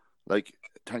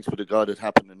thanks be to God it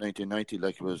happened in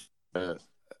 1990.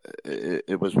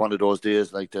 It was one of those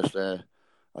days like that.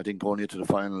 I think going into the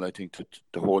final, I think that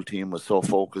the whole team was so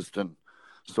focused and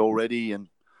so ready, and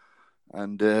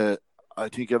I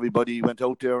think everybody went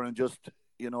out there and just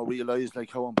realised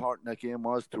how important that game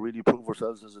was to really prove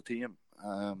ourselves as a team.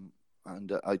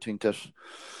 And I think that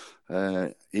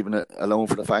even alone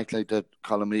for the fact that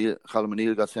Colm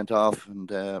O'Neill got sent off,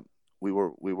 and we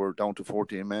were down to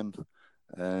 14 men.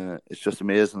 It's just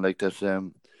amazing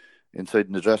that inside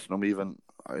in the dressing room, even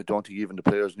I don't think even the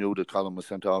players knew that Colm was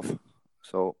sent off.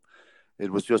 So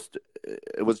it was just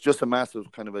a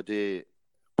massive kind of a day.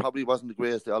 Probably wasn't the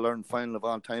greatest All-Ireland final of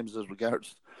all times as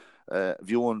regards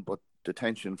viewing, but the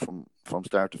tension from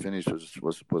start to finish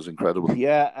was incredible.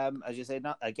 Yeah, as you say,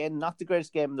 not the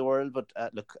greatest game in the world, but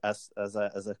look, as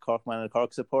a Cork man and a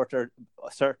Cork supporter,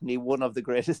 certainly one of the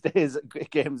greatest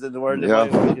games in the world. Yeah.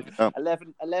 In my opinion. Yeah.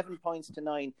 11 points to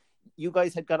 9. You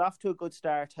guys had got off to a good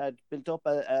start, had built up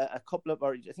a couple of,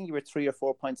 or I think you were 3 or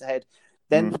 4 points ahead.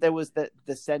 Then there was the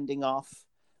sending off,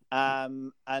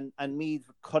 and Meath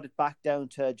cut it back down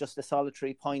to just a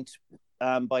solitary point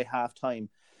by half time.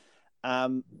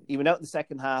 You went out in the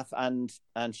second half, and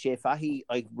Shea Fahy,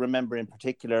 I remember in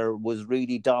particular, was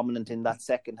really dominant in that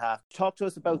second half. Talk to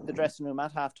us about the dressing room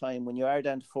at half time when you are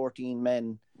down to 14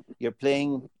 men. You're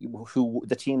playing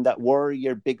the team that were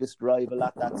your biggest rival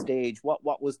at that stage.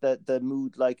 What was the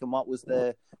mood like, and what was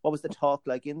the talk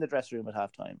like in the dressing room at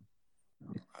half time?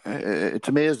 It's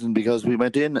amazing because we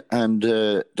went in, and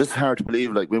this is hard to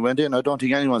believe. We went in, I don't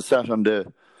think anyone sat on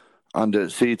the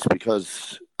seats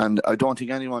and I don't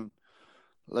think anyone,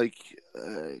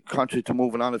 contrary to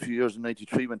moving on a few years in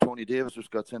 '93 when Tony Davis just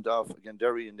got sent off again,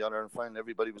 Derry in the All-Ireland final,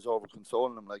 everybody was over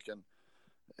consoling him.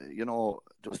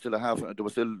 There was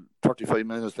still 35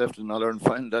 minutes left in the All-Ireland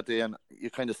final that day, and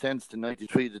you kind of sensed in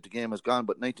 '93 that the game was gone.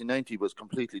 But 1990 was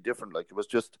completely different. It was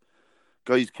just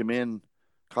guys came in.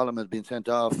 Colm had been sent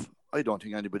off. I don't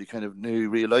think anybody kind of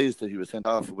realised that he was sent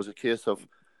off. It was a case of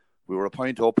we were a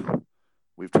point up.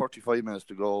 We've 35 minutes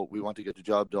to go. We want to get the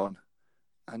job done,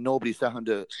 and nobody sat on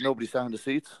the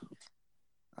seats.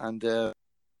 And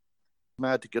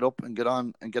mad to get up and get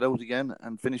on and get out again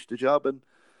and finish the job.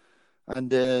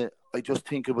 And I just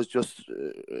think it was just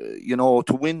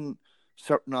to win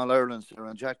certain All-Irelands.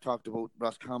 And Jack talked about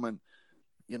Roscommon.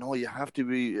 You have to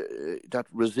be that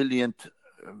resilient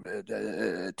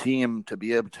team to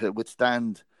be able to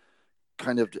withstand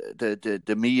kind of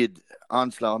the Meath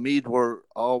onslaught. Meath were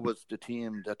always the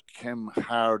team that came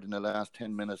hard in the last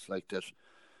 10 minutes like that.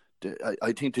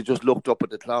 I think they just looked up at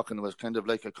the clock, and it was kind of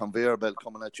like a conveyor belt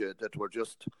coming at you that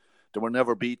they were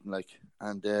never beaten.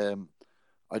 And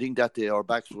I think that day our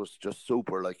backs was just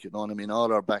super.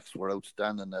 All our backs were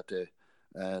outstanding that day.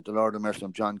 The Lord of Mercy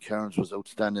of John Cairns was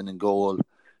outstanding in goal.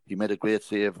 He made a great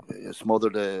save,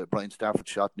 smothered a Brian Stafford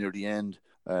shot near the end.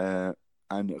 And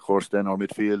of course, then our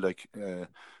midfield,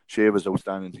 Shea was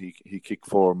outstanding. He kicked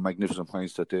 4 magnificent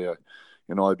points that day.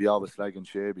 I'd be always slagging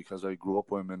Shea because I grew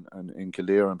up with him in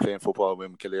Kildare and playing football with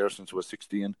him in Kildare since I was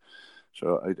 16.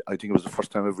 So I think it was the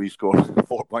first time ever he scored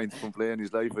 4 points from play in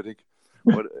his life, I think.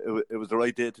 But it was the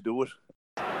right day to do it.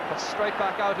 But straight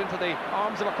back out into the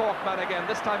arms of a Cork man again.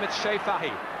 This time it's Shea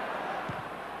Fahy.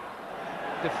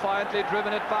 Defiantly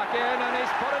driven it back in, and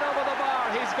he's put it over the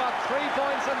bar. He's got 3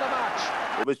 points in the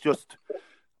match. It was just,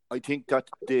 I think that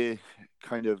they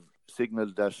kind of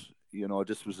signalled that, you know,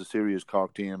 this was a serious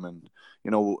Cork team, and,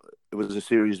 you know, it was a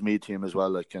serious Meath team as well.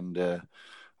 Like, and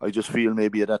I just feel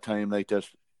maybe at that time, like, that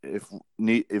if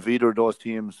either of those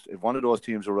teams, if one of those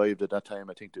teams arrived at that time,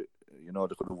 I think that, you know,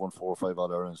 they could have won 4 or 5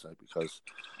 All-Irelands, like, because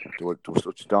there were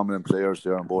such dominant players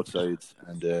there on both sides,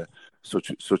 and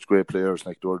such great players.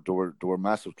 Like, there were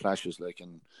massive clashes, like,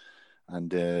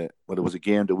 but it was a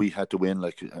game that we had to win,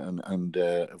 like, and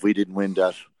if we didn't win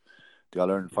that, the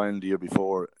All-Ireland final the year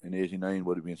before in '89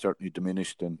 would have been certainly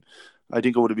diminished, and I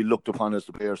think it would have been looked upon as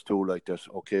the players too, like that.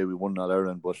 Okay, we won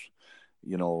All-Ireland, but,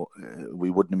 you know,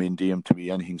 we wouldn't have been deemed to be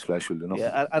anything special, you know.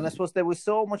 Yeah, and I suppose there was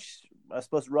so much,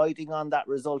 riding on that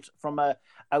result from a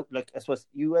outlook. I suppose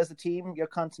you as a team, you're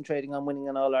concentrating on winning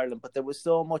an All-Ireland, but there was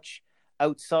so much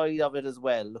outside of it as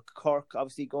well. Look, Cork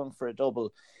obviously going for a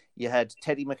double. You had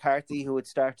Teddy McCarthy, who had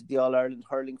started the All-Ireland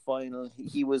hurling final.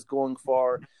 He was going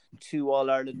for 2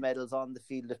 All-Ireland medals on the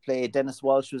field of play. Dennis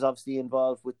Walsh was obviously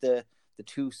involved with the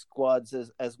 2 squads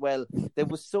as well. There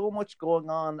was so much going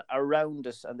on around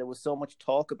it, and there was so much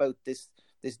talk about this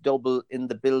double in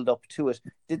the build-up to it.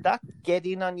 Did that get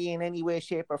in on you in any way,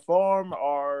 shape or form,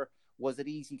 or was it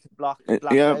easy to block it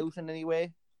out in any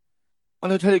way?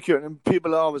 Well, I tell you, Kieran,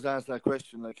 people always ask that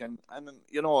question, like, and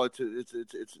you know, it's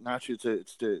naturally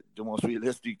it's the most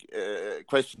realistic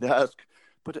question to ask,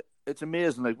 but it's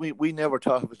amazing. Like, we never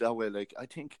thought of it that way. Like, I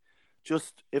think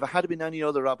just if it had been any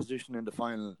other opposition in the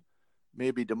final,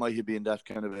 maybe there might have been that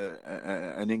kind of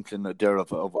an inkling there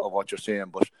of what you're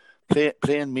saying. But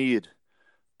playing Meath,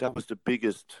 that was the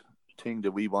biggest thing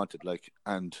that we wanted. Like,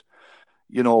 and,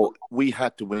 you know, we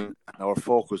had to win, and our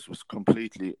focus was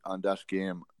completely on that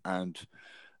game. And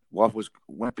what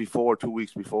went before, 2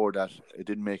 weeks before that, it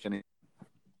didn't make any.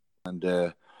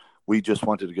 And we just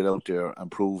wanted to get out there and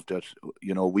prove that,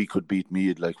 you know, we could beat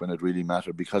Meath, like, when it really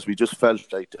mattered, because we just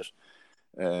felt like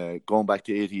that. Going back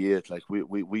to '88, like,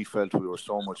 we felt we were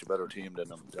so much a better team than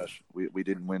them that we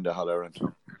didn't win the All-Ireland.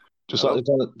 Just on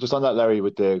that, Larry,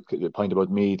 with the point about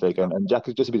Meath, like, and Jack,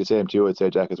 just to be the same to you, I'd say,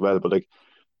 Jack, as well, but, like,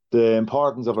 the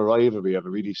importance of a rivalry, of a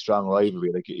really strong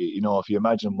rivalry, like, you know, if you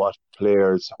imagine what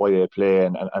players, why they play,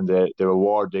 and the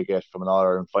reward they get from an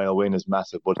All-Ireland final win is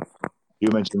massive. But you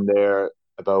mentioned there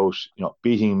about, you know,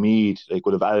 beating Meath, like,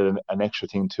 would have added an extra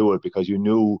thing to it, because you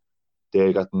knew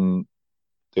they gotten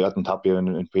top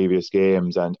in previous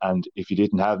games, and if you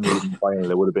didn't have Meath in the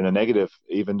final, it would have been a negative,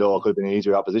 even though it could have been an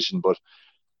easier opposition. But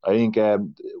I think,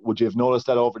 would you have noticed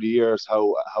that over the years,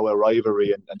 how a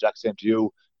rivalry, and Jack, same to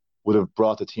you, would have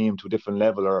brought the team to a different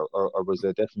level, or was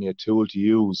it definitely a tool to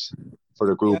use for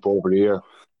the group over the year?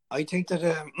 I think that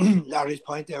Larry's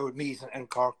point there with Meath and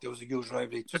Cork, there was a huge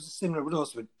rivalry. It was similar with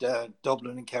us with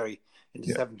Dublin and Kerry in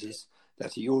the 70s,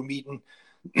 that you were meeting.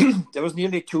 There was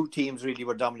nearly 2 teams really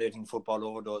were dominating football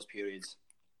over those periods.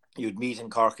 You'd Meath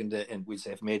and Cork in we'd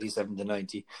say from 87 to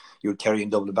 90. You'd Kerry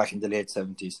and Dublin back in the late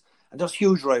 70s. And there's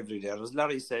huge rivalry there. As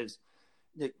Larry says,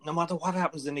 no matter what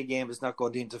happens in the game, it's not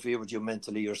going to interfere with you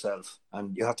mentally yourself.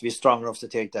 And you have to be strong enough to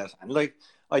take that. And, like,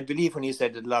 I believe when he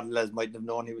said that a lot of lads mightn't have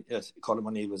known Colin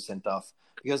O'Neill was sent off,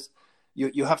 because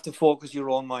you have to focus your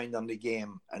own mind on the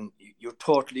game, and you're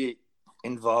totally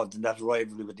involved in that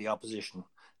rivalry with the opposition,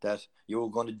 that you were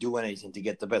going to do anything to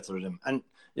get the better of them. And,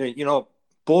 you know,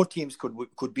 both teams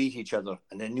could beat each other,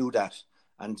 and they knew that.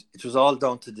 And it was all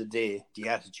down to the day, the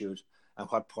attitude, and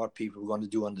what people were going to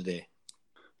do on the day.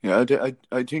 Yeah,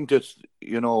 I think that,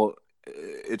 you know,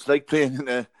 it's like playing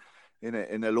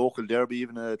in a local derby,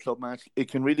 even a club match.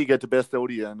 It can really get the best out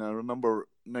of you. And I remember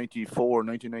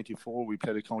 1994, we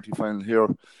played a county final here.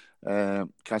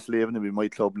 Castlehaven will be my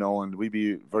club now, and we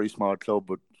be a very small club,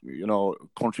 but, you know,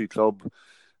 country club,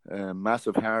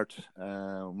 massive heart.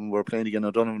 We were playing again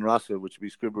O'Donovan Rossell, which would be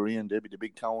Scribbereen, and they'd be the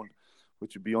big town,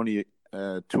 which would be only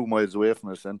 2 miles away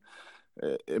from us. And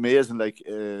amazing, like,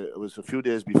 it was a few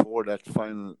days before that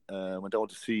final. Went out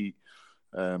to see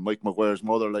Mike Maguire's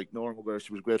mother, like Nora Maguire.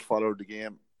 She was a great follower of the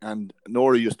game, and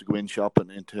Nora used to go in shopping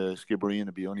into Skibbereen.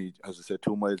 It'd be only, as I said,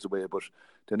 2 miles away, but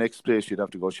the next place she'd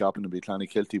have to go shopping would be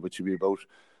Clonakilty, which would be about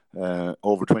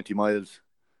over 20 miles.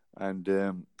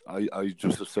 And I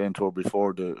just was saying to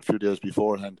her a few days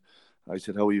beforehand, I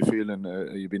said, how are you feeling?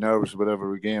 You be nervous or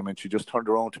whatever a game? And she just turned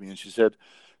around to me and she said,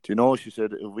 do you know, she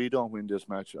said, if we don't win this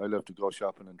match, I'll have to go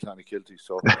shopping in Clonakilty.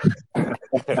 So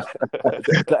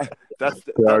that's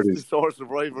the source of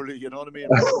rivalry, you know what I mean?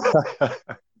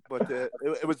 But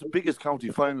it was the biggest county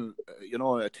final,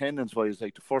 attendance-wise.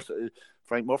 Like the first,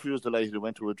 Frank Murphy was delighted. It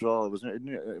went to a draw. It was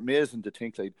amazing to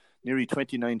think, like, nearly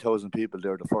 29,000 people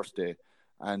there the first day.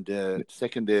 And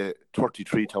second day,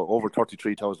 over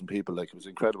 33,000 people. Like, it was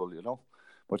incredible, you know.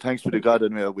 But thanks to the God,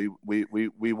 anyway,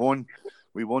 we won.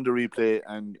 We won the replay,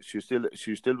 and she still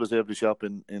was able to shop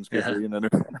in Skibbereen.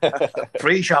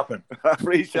 Free shopping.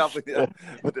 Free shopping, yeah.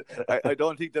 But I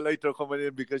don't think they liked her coming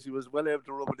in because she was well able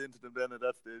to rub it into them then at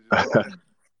that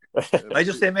stage. I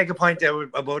just make a point there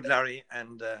about Larry,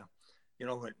 and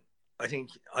I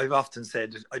think I've often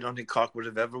said I don't think Cork would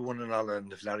have ever won an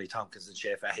All-Ireland if Larry Tompkins and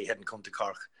Shea Fahey hadn't come to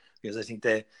Cork, because I think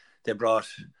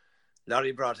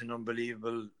Larry brought an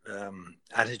unbelievable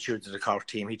attitude to the Cork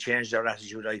team. He changed our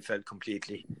attitude, I felt,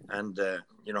 completely. And,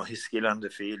 his skill on the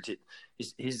field,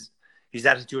 his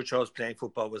attitude towards playing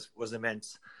football was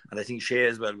immense. And I think Shea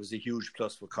as well was a huge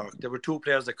plus for Cork. There were two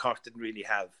players that Cork didn't really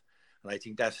have. And I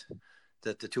think that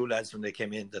the two lads, when they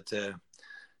came in, that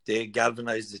they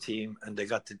galvanised the team and they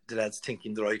got the lads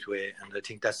thinking the right way. And I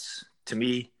think that's, to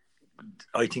me,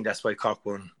 I think that's why Cork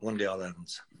won the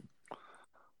All-Irelands.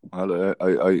 Well,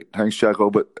 I thanks, Jacko,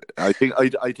 but I think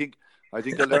I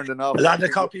learned enough. A lot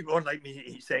of Cork people won't like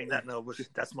me saying that now, but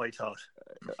that's my thought.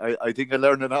 I think I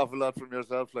learned an awful lot from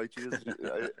yourself. Like,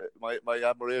 my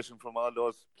admiration from all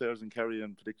those players in Kerry,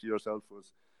 and particularly yourself,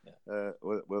 was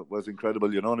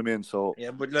incredible. You know what I mean? So yeah,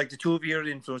 but like the two of your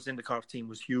influence in the Cork team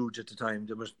was huge at the time.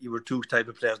 You were two type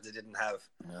of players they didn't have,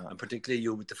 and particularly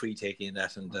you with the free taking and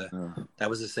that, and that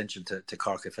was essential to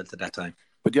Cork, I felt, at that time.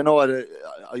 But you know what?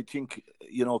 I think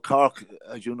Cork,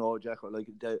 as you know, Jack, like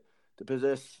they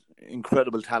possess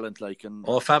incredible talent, like, and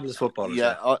fabulous footballers.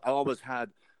 Yeah, I always had,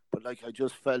 but like I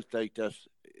just felt like that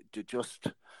they just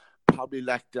probably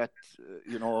lacked that,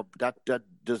 that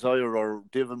desire or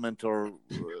development or.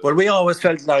 Well, we always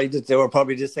felt like that they were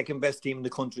probably the second best team in the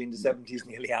country in the 70s,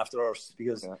 nearly after us,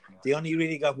 because they only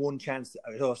really got one chance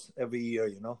at us every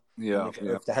year, Yeah.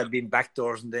 If there had been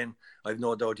backdoors, and then I've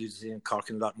no doubt you'd see Cork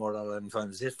in a lot more than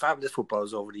finals. They're fabulous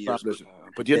footballers over the years.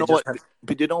 But you know what?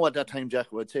 But you know what? That time, Jack,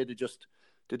 I'd say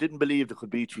they didn't believe they could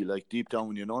beat you, like, deep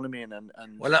down. You know what I mean?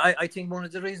 And well, I think one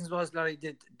of the reasons was, Larry,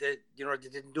 they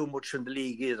didn't do much in the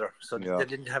league either, so they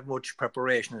didn't have much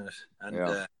preparation in it,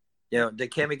 and they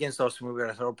came against us when we were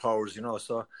at our powers,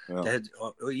 so they had,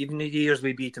 even the years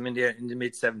we beat them in the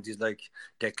mid 70s, like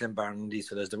Declan Barron and these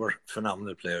fellas, they were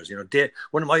phenomenal players.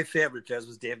 One of my favourite players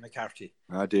was Dave McCarthy.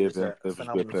 Dave, a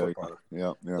phenomenal footballer.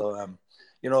 Yeah. So,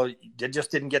 they just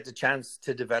didn't get the chance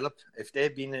to develop. If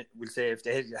they'd been, if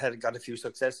they had got a few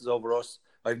successes over us,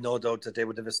 I've no doubt that they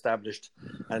would have established.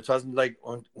 And it wasn't like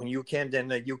when you came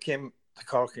then, you came to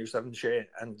Cork, yourself and Shea,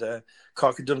 and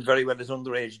Cork had done very well as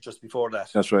underage just before that.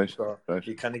 That's right. So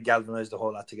you kind of galvanised the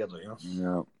whole lot together,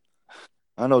 Yeah.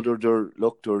 I know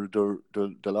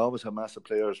they'll always have massive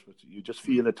players, but you just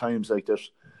feel at times like that,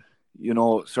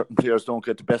 certain players don't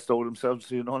get the best out of themselves.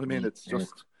 You know what I mean?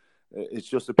 It's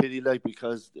just a pity, like,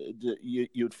 because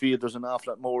you'd feel there's an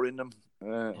awful lot more in them,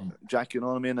 Jack. You know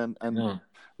what I mean? And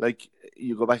like,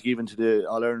 you go back even to the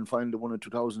All-Ireland final, the one in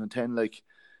 2010. Like,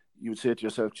 you would say to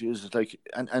yourself, Jesus, like,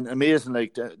 and amazing,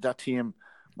 like that team,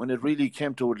 when it really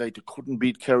came to it, like, they couldn't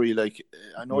beat Kerry. Like,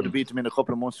 I know they beat them in a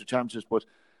couple of Munster championships, but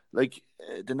like,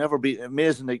 they never beat.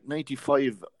 Amazing, like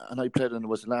 95, and I played, and it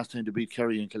was the last time to beat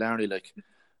Kerry in Killarney, like.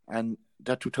 And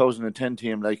that 2010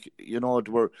 team, like,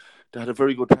 they had a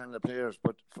very good panel of players,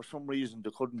 but for some reason they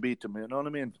couldn't beat them. You know what I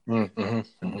mean? Mm-hmm.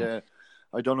 And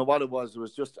I don't know what it was. It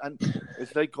was just, and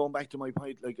it's like going back to my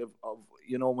point, like, of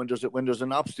when there's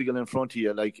an obstacle in front of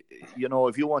you, like,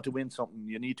 if you want to win something,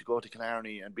 you need to go to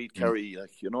Killarney and beat Kerry,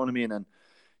 like, you know what I mean? And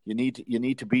you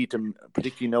need to beat them,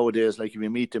 particularly nowadays. Like, if you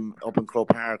meet them up in Croke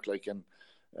Park, like, and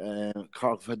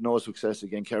Cork have had no success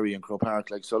against Kerry in Croke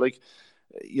Park, like, so, like.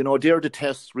 They're the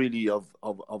tests really of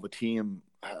a team,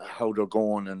 how they're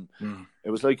going, and it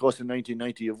was like us in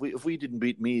 1990. If we didn't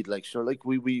beat Meath, like, sure, like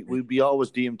we'd be always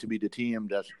deemed to be the team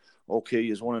that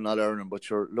is one in All-Ireland, but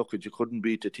sure, look, you couldn't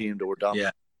beat the team that were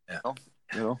dominant. Yeah.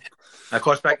 Of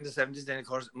course, back in the 70s, then of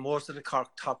course most of the Cork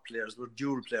top players were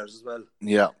dual players as well.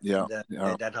 Yeah.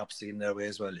 That obstacle in their way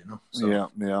as well, So.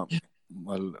 Yeah.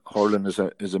 Well, hurling is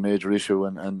a major issue,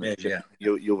 and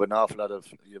you've an awful lot of,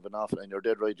 and you're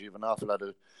dead right. You have an awful lot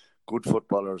of good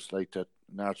footballers like that.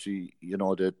 Naturally,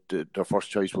 their first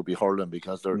choice would be hurling,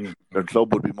 because their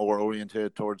club would be more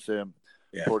oriented towards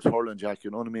towards hurling, Jack.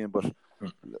 You know what I mean? But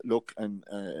look, and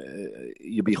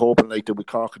you'd be hoping like that with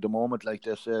Cork at the moment, like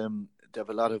that. They have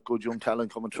a lot of good young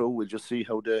talent coming through. We'll just see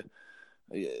how the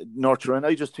nurture. And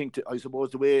I just think, I suppose,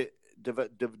 the way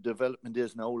development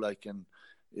is now, like, and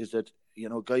is that, you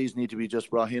know, guys need to be just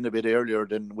brought in a bit earlier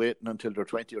than waiting until they're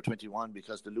 20 or 21,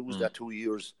 because they lose that 2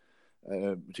 years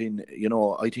between, you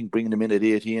know, I think bringing them in at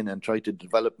 18 and try to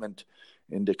development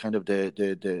in the kind of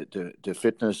the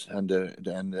fitness and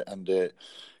the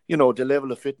you know, the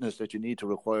level of fitness that you need to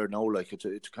require now. Like,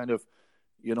 it's kind of,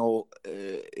 you know,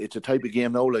 it's a type of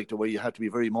game now, like the way you have to be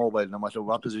very mobile no matter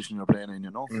what position you're playing in,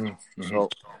 you know. So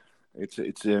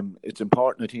it's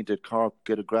important, I think, that Cork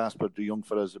get a grasp of the young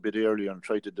fellas a bit earlier and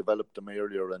try to develop them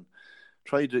earlier and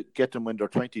try to get them when they're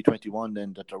 20, 21,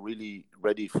 then that they're really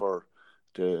ready for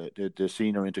the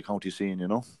senior inter-county scene, you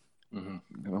know. You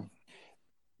know.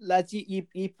 Lads, you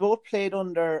both played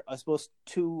under, I suppose,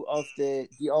 two of the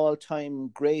all-time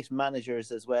great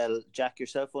managers as well. Jack,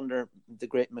 yourself under the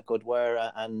great Mick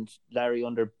O'Dwyer, and Larry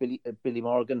under Billy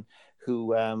Morgan,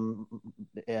 who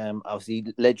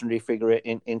obviously legendary figure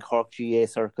in Cork GA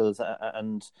circles,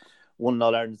 and won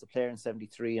All-Ireland as a player in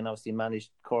 73, and obviously managed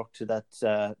Cork to that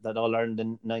All-Ireland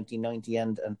in 1990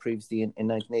 and previously in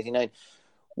 1989.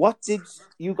 What did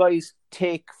you guys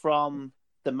take from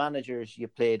the managers you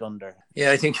played under?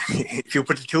 Yeah, I think if you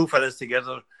put the two fellas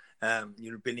together,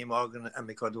 you know, Billy Morgan and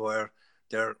Mick O'Dwyer,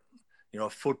 they're, you know,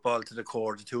 football to the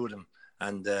core, the two of them,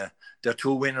 and they're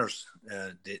two winners.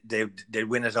 They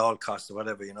win at all costs or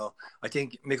whatever, you know. I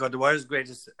think Mick O'Dwyer's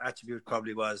greatest attribute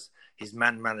probably was his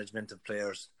man management of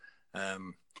players.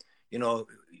 You know,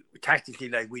 tactically,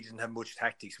 like, we didn't have much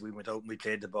tactics. We went out and we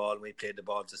played the ball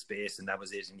to space, and that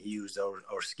was it. And he used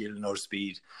our skill and our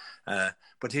speed.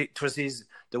 But it was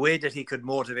the way that he could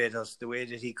motivate us, the way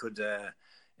that he could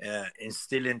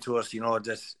instill into us, you know,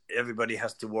 that everybody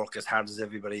has to work as hard as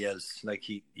everybody else. Like,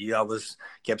 he always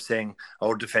kept saying,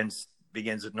 our defence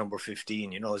begins at number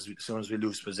 15, you know, as soon as we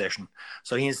lose possession.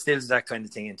 So he instills that kind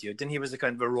of thing into you. Then he was a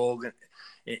kind of a rogue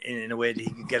in a way that he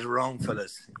could get around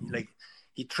fellas. Like,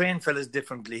 he trained fellas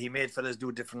differently. He made fellas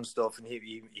do different stuff, and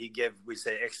he gave, we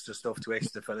say, extra stuff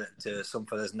to some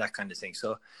fellas and that kind of thing.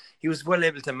 So he was well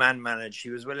able to manage. He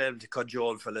was well able to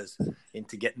cajole fellas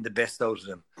into getting the best out of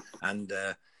them, and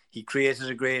he created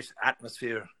a great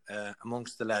atmosphere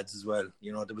amongst the lads as well.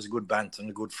 You know, there was good banter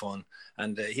and good fun,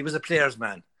 and he was a players'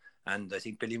 man. And I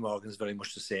think Billy Morgan's very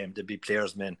much the same. They'd be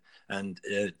players' men, and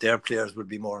their players would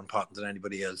be more important than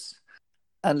anybody else.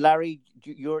 And Larry,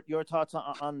 your thoughts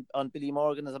on Billy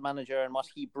Morgan as a manager and what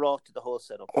he brought to the whole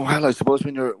setup? Well, I suppose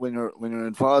when you're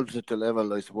involved at the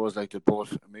level, I suppose, like that,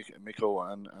 both Miko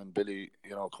and Billy,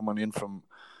 you know, coming in from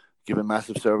giving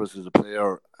massive service as a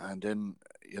player, and then,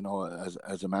 you know,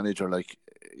 as a manager, like,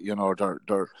 you know,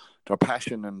 their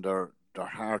passion and their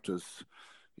heart is,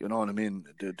 you know what I mean,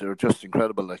 they're just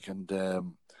incredible. Like, and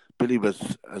Billy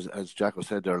was, as Jacko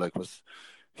said there, like,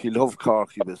 he loved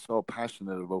Cork. He was so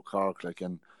passionate about Cork, like,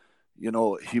 and, you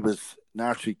know, he was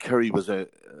naturally, Kerry was a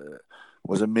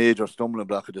major stumbling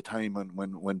block at the time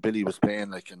when Billy was playing,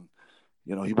 like, and,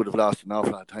 you know, he would have lost an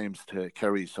awful lot of times to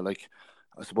Kerry. So, like,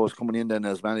 I suppose coming in then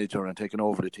as manager and taking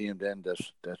over the team then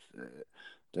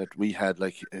that we had,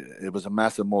 like, it was a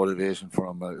massive motivation for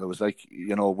him. It was like,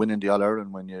 you know, winning the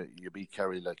All-Ireland when you beat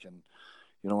Kerry, like, and,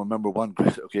 you know, I remember one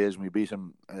great occasion we beat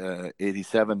him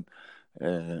 87.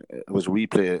 It was a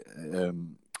replay.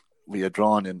 We had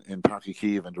drawn in Park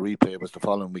Kiev, and the replay was the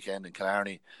following weekend in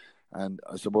Killarney. And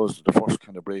I suppose the first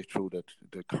kind of breakthrough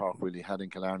that Cork really had in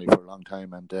Killarney for a long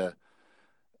time. And I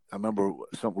remember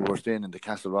we were staying in the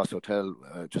Castle Ross Hotel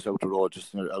just out the road,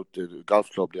 just out the golf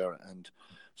club there, and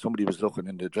somebody was looking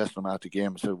in the dressing room after the game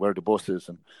and said where the bus is,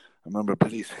 and I remember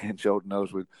Billy saying, shouting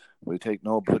out, we'll take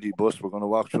no bloody bus, we're going to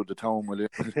walk through the town, we'll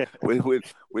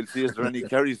see is there any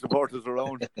Kerry supporters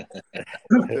around.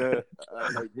 But,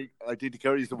 I think the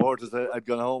Kerry supporters had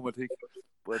gone home, I think,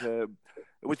 but it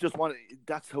was just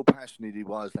that's how passionate he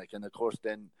was, like, and of course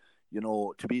then, you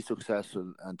know, to be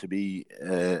successful and to be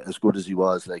as good as he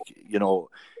was, like, you know,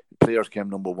 players came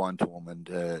number one to him,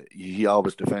 and he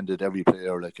always defended every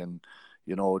player, like, and,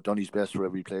 you know, done his best for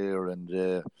every player.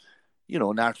 And, you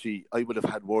know, naturally, I would have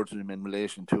had words with him in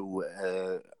relation to,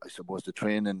 I suppose, the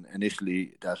training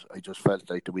initially, that I just felt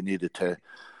like that we needed to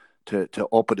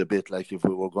up it a bit, like, if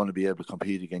we were going to be able to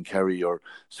compete against Kerry, or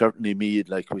certainly Meath,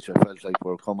 like, which I felt like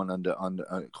were coming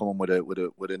coming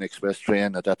with an express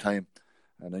train at that time,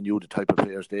 and I knew the type of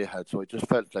players they had. So I just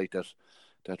felt like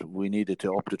that we needed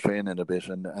to up the training a bit,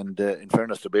 and in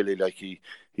fairness to Billy, like, he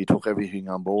took everything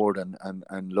on board,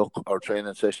 and look, our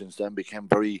training sessions then became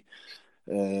very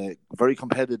very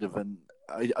competitive, and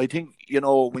I think,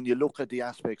 when you look at the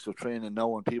aspects of training now,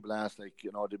 when people ask, like,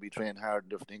 do we train hard and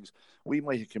different things, we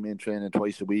might have come in training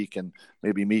twice a week and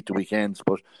maybe meet the weekends,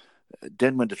 but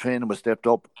then when the training was stepped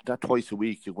up, that twice a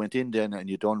week, you went in then and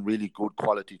you done really good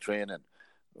quality training.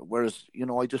 Whereas,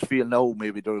 I just feel now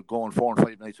maybe they're going 4 and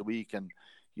 5 nights a week, and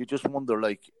you just wonder,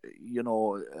 like, a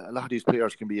lot of these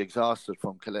players can be exhausted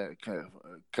from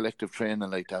collective training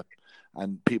like that,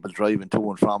 and people driving to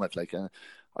and from it. Like,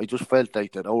 I just felt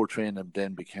like that our training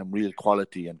then became real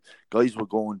quality, and guys were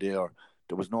going there.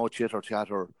 There was no chitter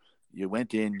chatter. You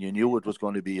went in, you knew it was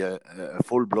going to be a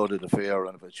full-blooded affair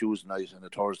on a Tuesday night and a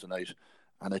Thursday night,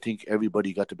 and I think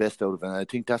everybody got the best out of it. And I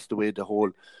think that's the way the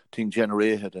whole thing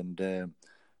generated, and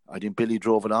I think Billy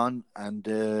drove it on, and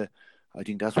I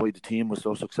think that's why the team was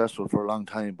so successful for a long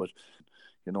time. But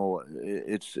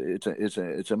it's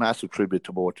a massive tribute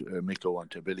to both Mikko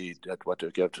and to Billy, that what they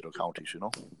gave to their counties.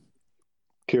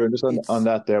 Kieran, just on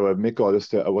that there with Mikko,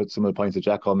 just what some of the points that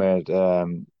Jacko made.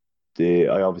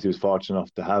 I obviously was fortunate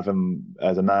enough to have him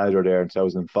as a manager there in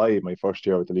 2005, my first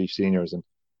year with the Laois Seniors, and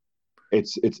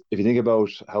it's if you think about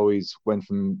how he's went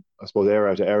from, I suppose,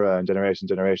 era to era and generation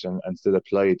to generation, and still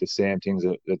applied the same things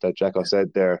that Jacko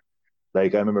said there.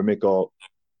 Like, I remember Mikko,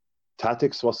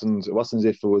 tactics wasn't as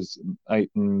if it was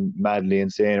madly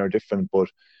insane or different, but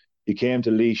he came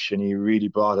to Laois and he really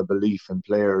brought a belief in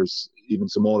players, even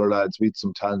some older lads. We had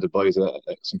some talented boys,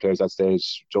 some players at that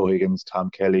stage: Joe Higgins, Tom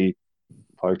Kelly,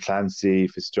 Paul Clancy,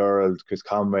 Fitzgerald, Chris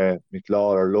Conway,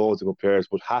 McLaughlin, loads of good players,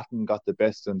 but hadn't got the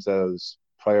best of themselves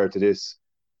prior to this.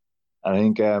 And I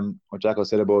think what Jacko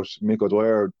said about Mikko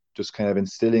Dwyer, just kind of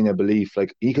instilling a belief,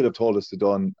 like, he could have told us to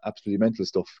done absolutely mental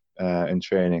stuff in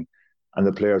training, and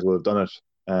the players would have done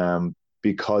it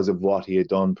because of what he had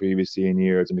done previously in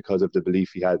years and because of the belief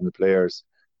he had in the players.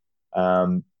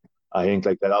 I think,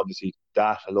 like, that obviously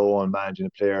that alone, managing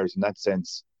the players in that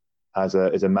sense, is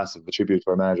a massive tribute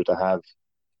for a manager to have.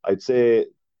 I'd say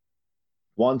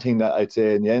one thing that I'd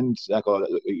say in the end, Jacko,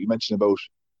 you mentioned about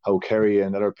how Kerry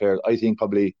and other players, I think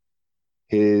probably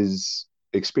his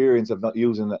experience of not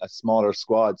using a smaller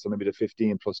squad, so maybe the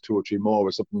 15 plus 2 or 3 more,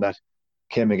 was something that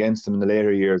came against him in the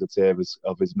later years, I'd say,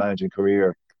 of his managing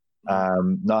career.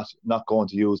 Not going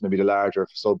to use maybe the larger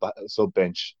sub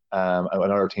bench, and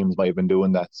other teams might have been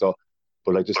doing that. So,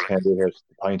 but like, just kind of the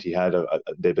point he had,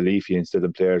 the belief he instilled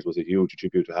in players, was a huge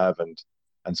tribute to have,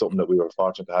 and something that we were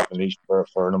fortunate to have in Laois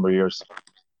for a number of years.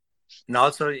 And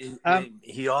also,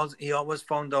 he always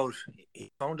found out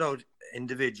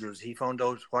individuals. He found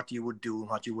out what you would do and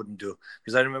what you wouldn't do.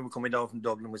 Because I remember coming down from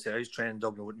Dublin. I was training in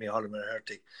Dublin with me, Holland and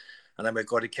Herty, and I might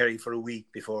go to Kerry for a week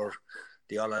before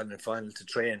the All-Ireland final to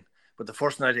train. But the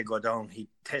first night I go down, he'd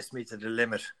test me to the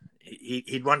limit.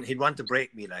 He'd want to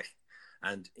break me, like,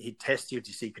 and he'd test you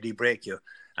to see could he break you.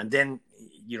 And then,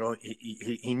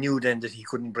 he knew then that he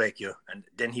couldn't break you, and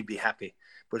then he'd be happy.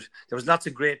 But there was lots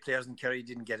of great players in Kerry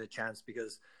didn't get a chance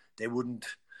because they wouldn't,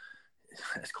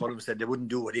 as Colin said, they wouldn't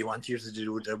do what he wanted you to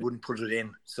do. They wouldn't put it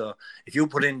in. So if you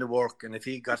put in the work, and if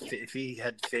he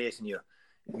had faith in you,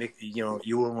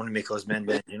 you wouldn't want to make us men.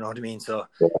 You know what I mean? So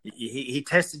he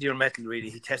tested your mettle, really.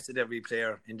 He tested every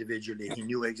player individually. He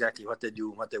knew exactly what they do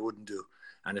and what they wouldn't do.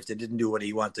 And if they didn't do what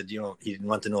he wanted, he didn't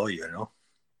want to know you.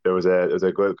 There was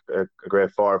a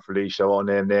great forward for Laois. I won't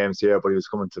name names here, but he was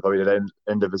coming to probably the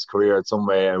end of his career in some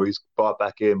way, and we brought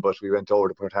back in. But we went over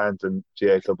to Porthampton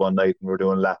GA Club one night, and we were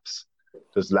doing laps,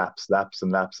 just laps,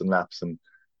 and I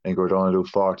think we were trying to do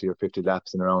 40 or 50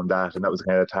 laps and around that, and that was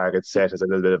kind of a target set as a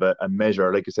little bit of a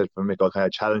measure, like you said, for Mikko, kind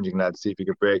of challenging that to see if he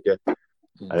could break it.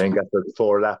 I think after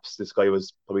 4 laps, this guy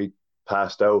was probably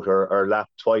passed out or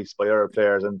lapped twice by other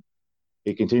players, and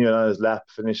he continued on his lap,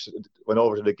 finished, went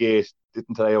over to the gate,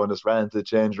 didn't tell anyone, just ran into the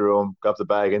change room, grabbed the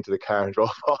bag into the car and drove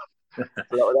off. So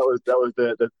that was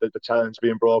the challenge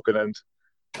being broken, and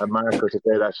marker to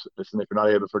say that, listen, if you're not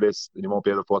able for this, then you won't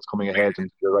be able for what's coming ahead. And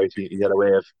you're right, he had a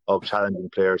way of challenging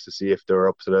players to see if they were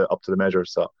up to the measure.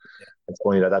 So it's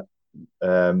funny that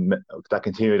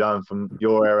continued on from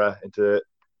your era into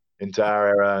our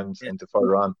era and into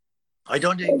further on. I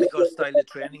don't think Mikko's style of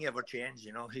training ever changed.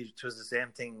 It was the same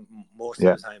thing most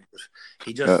of the time. But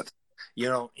he just,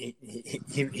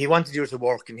 he wanted you to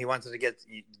work, and he wanted to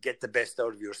get the best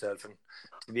out of yourself, and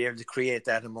to be able to create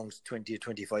that amongst 20 or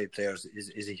 25 players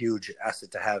is a huge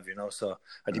asset to have. So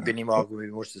I think Benny Morgan would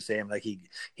be much the same. Like he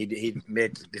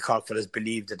made the Cork fellas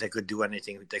believe that they could do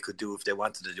anything they could do if they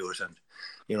wanted to do it, and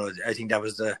I think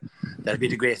that'd be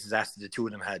the greatest asset the two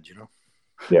of them had.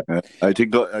 Yeah, I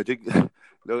think.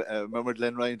 Look, I remember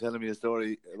Glenn Ryan telling me a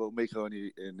story about Mikko, and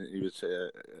he was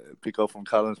pick up from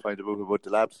Colin's point about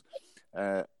the laps.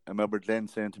 I remember Glenn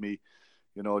saying to me,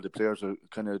 you know, the players are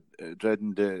kind of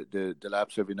dreading the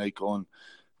laps every night going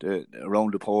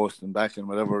around the post and back and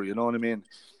whatever, you know what I mean?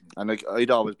 And like, I'd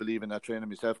always believe in that training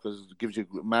myself because it gives you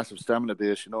massive stamina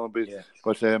base, you know.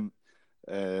 But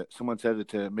someone said it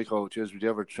to Miko, "Jeez, would you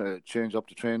ever change up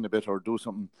the training a bit or do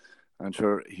something?" And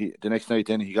sure, the next night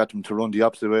then he got them to run the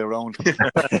opposite way around.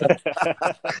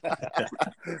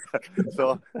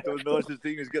 So there was no such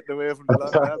thing as getting away from the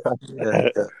long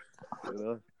laps.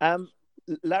 You know?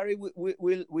 Larry,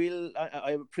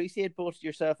 I appreciate both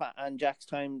yourself and Jack's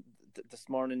time this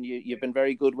morning. You've been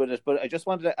very good with it, but I just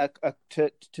wanted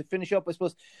to finish up. I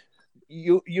suppose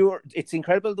it's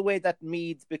incredible the way that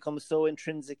Meath becomes so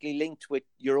intrinsically linked with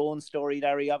your own story,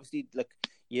 Larry. Obviously, look,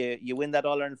 you win that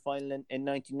All-Ireland final in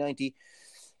 1990.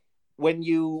 When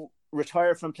you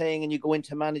retire from playing and you go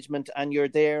into management and you're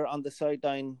there on the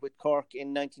sideline with Cork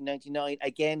in 1999,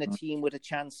 again a team with a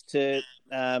chance to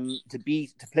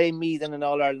play Meath in an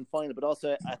All-Ireland final, but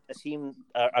also a team,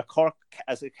 a Cork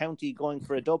as a county going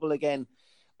for a double again.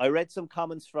 I read some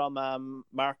comments from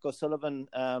Mark O'Sullivan,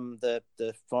 the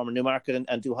former Newmarket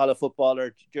and Duhallow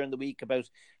footballer, during the week about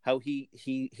how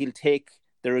he'll take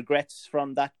the regrets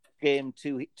from that game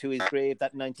to his grave,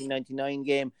 that 1999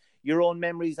 game. Your own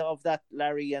memories of that,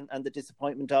 Larry, and the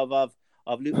disappointment of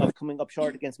coming up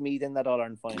short against Meath in that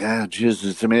All-Ireland final. Yeah, Jesus,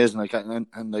 it's amazing. Like, and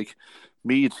like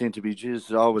Meath seemed to be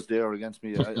Jesus always there against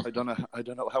me. I don't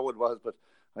know how it was, but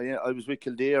I was with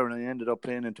Kildare and I ended up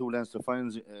playing in two Leinster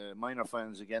finals, minor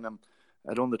finals again.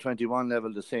 At under 21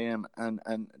 level the same, and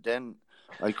then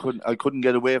I couldn't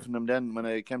get away from them. Then when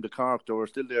I came to Cork, they were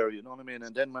still there. You know what I mean?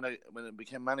 And then when I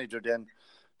became manager, then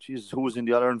Jesus, who was in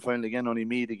the All-Ireland final again? Only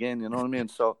Meath again. You know what I mean?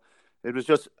 So. It was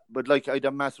just, but like I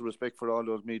had massive respect for all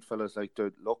those Meath fellas. Like they're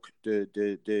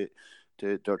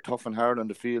tough and hard on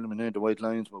the field. I mean, the white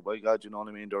lines, but by God, you know what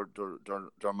I mean.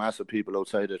 They're massive people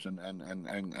outside it, and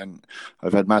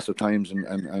I've had massive times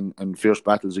and fierce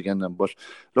battles against them. But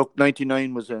look,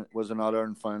 99 was an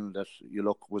All-Ireland final that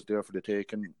was there for the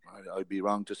taking. I'd be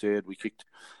wrong to say it.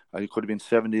 I could have been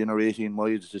 17 or 18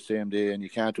 miles the same day, and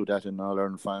you can't do that in an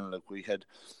All-Ireland final. Like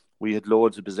we had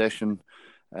loads of possession.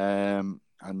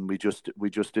 And we just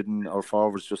didn't. Our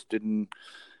forwards just didn't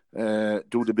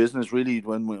do the business really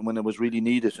when it was really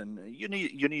needed. And you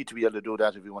need to be able to do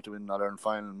that if you want to win an All-Ireland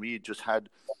final. And we just had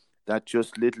that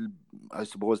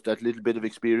that little bit of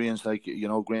experience. Like, you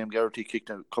know, Graham Geraghty kicked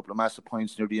a couple of massive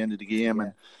points near the end of the game, and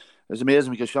it was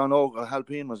amazing because Sean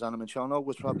Halpine was on him, and Sean Og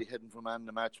was probably heading for man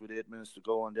the match with 8 minutes to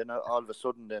go, and then all of a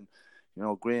sudden, then, you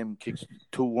know, Graham kicks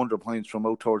 2 wonder points from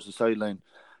out towards the sideline,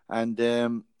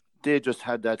 and they just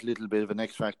had that little bit of an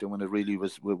X factor when it really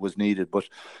was needed. But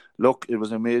look, it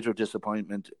was a major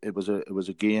disappointment. It was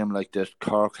a game like that.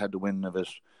 Cork had the win of it,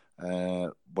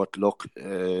 but look,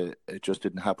 it just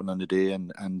didn't happen on the day,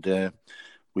 and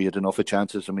we had enough of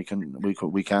chances, and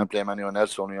we can't blame anyone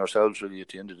else, only ourselves really at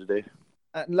the end of the day.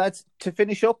 Lads, to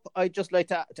finish up, I'd just like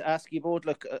to ask you both.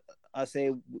 Look, I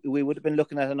say we would have been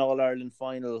looking at an All-Ireland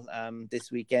final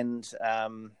this weekend.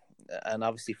 And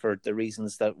obviously for the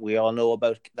reasons that we all know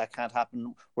about, that can't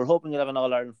happen. We're hoping we'll have an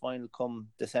All-Ireland final come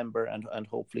December, and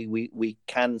hopefully we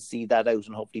can see that out,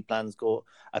 and hopefully plans go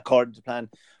according to plan.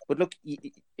 But look,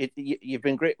 you've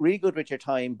been great, really good with your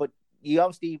time, but you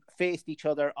obviously faced each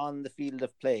other on the field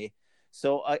of play.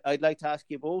 So I'd like to ask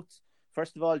you both,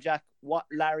 first of all, Jack, what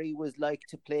Larry was like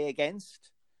to play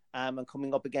against, and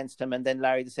coming up against him, and then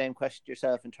Larry, the same question to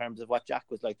yourself in terms of what Jack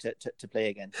was like to play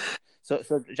against. So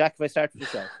Jack, if I start with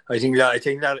yourself. I think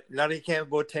Larry came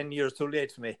about 10 years too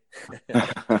late for me.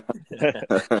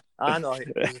 No, he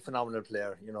was a phenomenal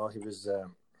player. You know, he was,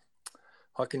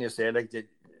 what can you say,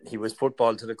 he was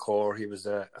football to the core. He was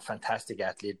a fantastic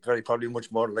athlete, probably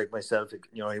much more like myself.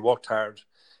 You know, he worked hard.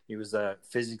 He was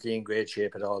physically in great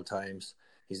shape at all times.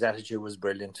 His attitude was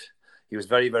brilliant. He was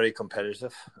very, very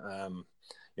competitive.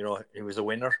 You know, he was a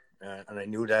winner, and I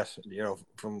knew that, you know,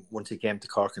 from once he came to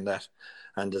Cork and that.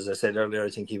 And as I said earlier, I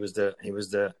think he was the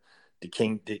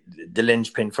king, the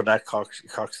linchpin for that Cork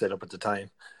setup at the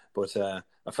time. But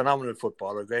a phenomenal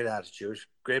footballer, great attitude,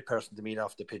 great person to meet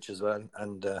off the pitch as well.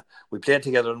 And we played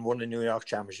together and won the New York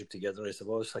Championship together, I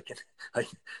suppose. I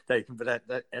can put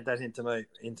that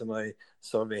into my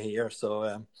survey here. So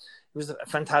he was a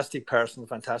fantastic person,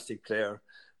 fantastic player.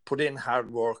 Put in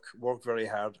hard work, worked very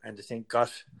hard, and I think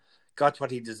got what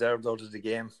he deserved out of the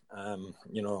game.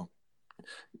 You know,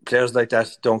 players like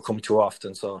that don't come too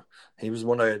often, so he was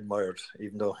one I admired,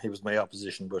 even though he was my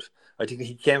opposition. But I think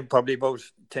he came probably about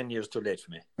 10 years too late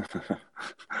for me.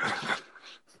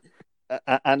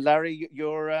 And Larry,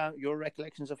 your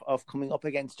recollections of coming up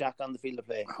against Jack on the field of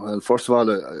play? Well, first of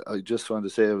all, I just want to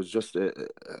say it was just,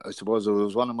 I suppose it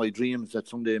was one of my dreams that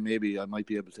someday maybe I might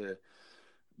be able to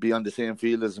be on the same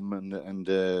field as him, and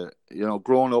you know,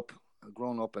 growing up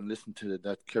and listening to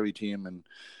that Kerry team, and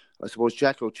I suppose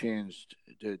Jacko changed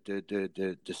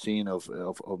the scene of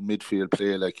midfield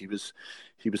play. Like he was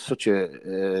such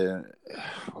a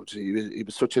he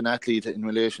was such an athlete in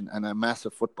relation, and a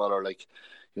massive footballer. Like,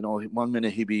 you know, one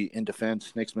minute he'd be in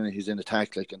defence, next minute he's in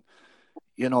attack. Like, and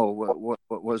you know,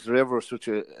 was there ever such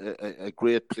a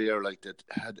great player like that,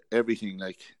 had everything,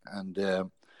 like, and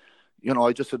you know,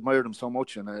 I just admired him so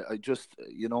much, and I just,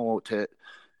 you know, to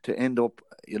end up,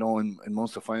 you know, in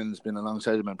Munster finals, being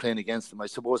alongside him and playing against him, I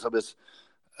suppose I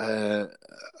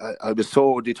was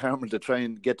so determined to try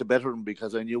and get the better of him,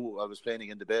 because I knew I was playing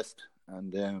against the best.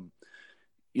 And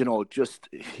you know, just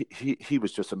he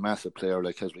was just a massive player,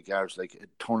 like, as regards like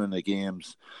turning the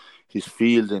games, his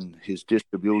fielding, his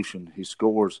distribution, his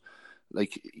scores.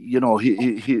 Like, you know,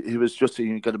 he was just,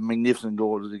 he got a magnificent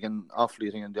goal again, Offaly,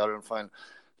 I think, in the Ireland final.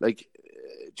 Like,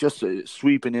 just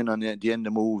sweeping in on the end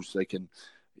of moves, like, and,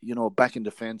 you know, back in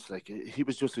defence, like, he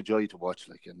was just a joy to watch,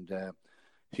 like, and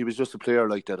he was just a player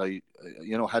like that. I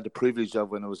you know, had the privilege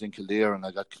of when I was in Kildare, and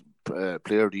I got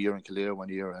Player of the Year in Kildare one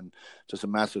year, and just a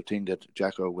massive thing that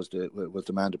Jacko was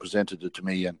the man that presented it to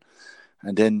me, and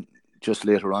then just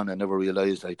later on, I never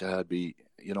realised like I'd be,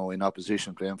 you know, in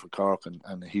opposition playing for Cork,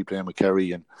 and he playing with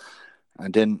Kerry, and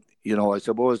then, you know, I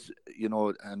suppose, you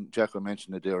know, and Jacko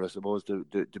mentioned it there, I suppose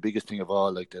the biggest thing of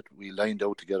all, like, that we lined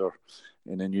out together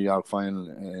in a New York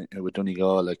final with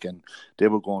Donegal, like, and they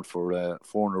were going for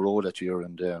 4 in a row that year,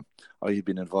 and I had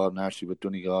been involved actually with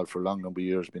Donegal for a long number of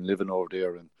years, been living over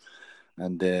there,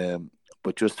 and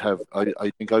but just have,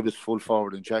 I think I was full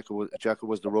forward, and Jacko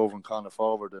was the roving corner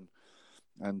forward,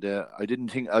 and I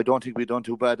don't think we done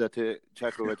too bad at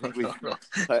Jacko. I think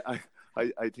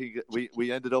I think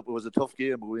we ended up, it was a tough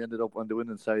game, but we ended up on the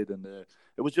winning side, and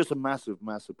it was just a massive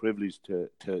privilege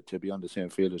to be on the same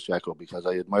field as Jacko, because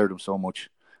I admired him so much.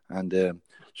 And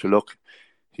so look,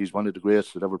 he's one of the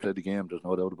greats that ever played the game, there's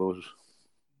no doubt about it.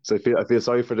 So I feel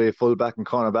sorry for the full back and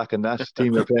corner back in that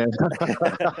team you're playing.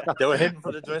 They were heading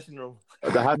for the dressing room.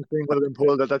 The hamstring would have been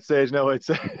pulled at that stage now, I'd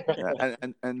say. Yeah,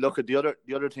 and look, at the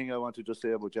other thing I want to just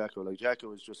say about Jacko, like,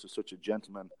 Jacko is just such a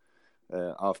gentleman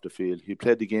off the field. He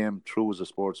played the game through as a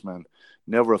sportsman,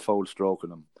 never a foul stroke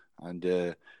in him,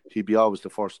 and he'd be always the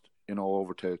first, you know,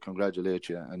 over to congratulate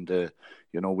you, and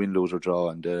you know, win, lose or draw,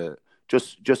 and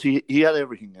just he had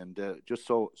everything, and just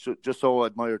so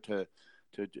admired to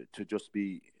just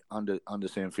be on the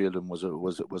same field, and was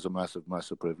a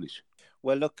massive privilege.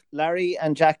 Well, look, Larry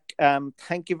and Jack,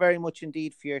 thank you very much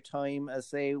indeed for your time. As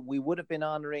say, we would have been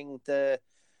honouring the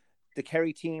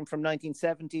Kerry team from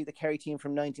 1970, the Kerry team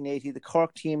from 1980, the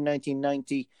Cork team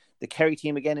 1990, the Kerry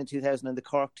team again in 2000, and the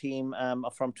Cork team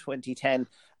from 2010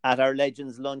 at our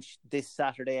Legends Lunch this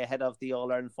Saturday ahead of the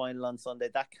All-Ireland final on Sunday.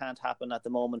 That can't happen at the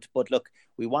moment, but look,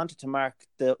 we wanted to mark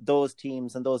those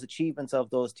teams and those achievements of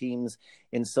those teams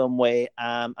in some way,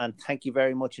 and thank you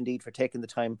very much indeed for taking the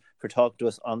time for talking to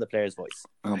us on The Player's Voice.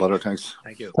 No bother, thanks.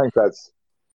 Thank you. Thanks, lads.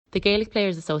 The Gaelic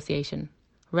Players Association,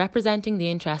 representing the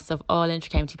interests of all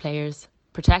inter-county players,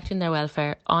 protecting their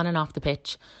welfare on and off the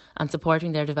pitch, and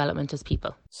supporting their development as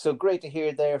people. So great to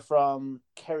hear there from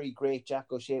Kerry great Jack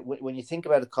O'Shea. When you think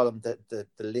about it, Colm, the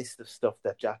list of stuff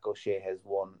that Jack O'Shea has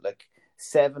won, like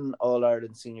 7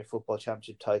 All-Ireland Senior Football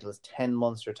Championship titles, 10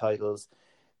 Munster titles,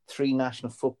 3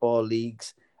 National Football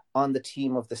Leagues, on the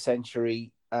team of the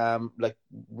century, like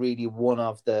really one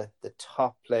of the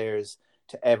top players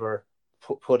to ever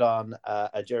put on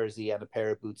a jersey and a pair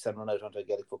of boots and run out onto a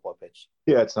Gaelic football pitch.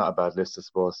 Yeah, it's not a bad list, I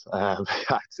suppose.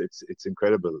 It's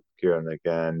incredible, Kieran, like,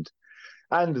 and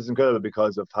it's incredible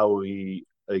because of how he,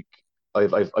 like,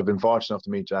 I've been fortunate enough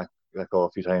to meet Jack a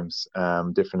few times,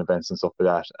 different events and stuff like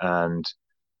that, and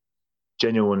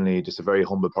genuinely just a very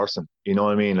humble person. You know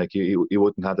what I mean? Like, you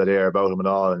wouldn't have that air about him at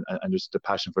all, and just the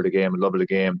passion for the game and love of the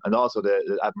game, and also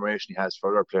the admiration he has for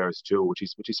other players too, which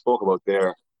he spoke about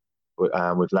there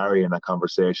with Larry in that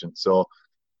conversation. So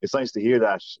it's nice to hear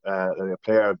that a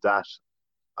player of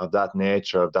that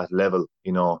nature, of that level,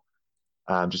 you know,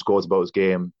 just goes about his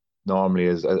game normally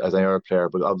as any other player,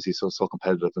 but obviously so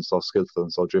competitive and so skillful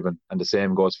and so driven. And the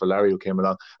same goes for Larry, who came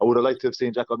along. I would have liked to have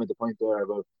seen Jack. I made the point there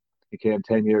about he came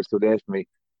 10 years too late for me.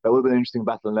 That would have been an interesting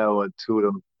battle now with two of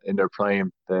them in their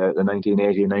prime, the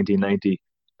 1980 and 1990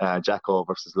 Jacko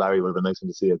versus Larry. Would have been nice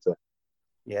to see it.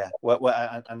 Yeah, well,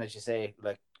 and as you say,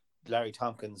 like, Larry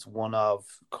Tompkins, one of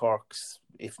Cork's,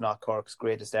 if not Cork's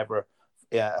greatest ever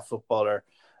footballer,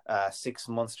 6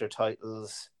 Munster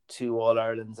titles, 2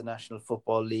 All-Irelands, a National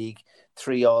Football League,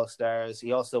 3 All-Stars.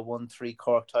 He also won 3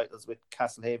 Cork titles with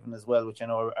Castlehaven as well, which I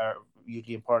know are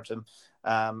hugely important to him,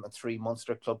 and 3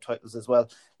 Munster club titles as well.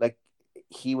 Like,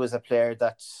 he was a player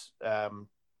that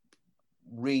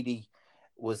really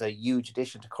was a huge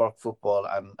addition to Cork football,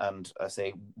 and I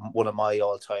say one of my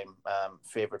all-time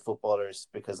favourite footballers,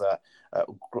 because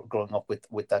growing up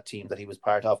with that team that he was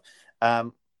part of.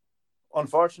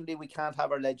 Unfortunately, we can't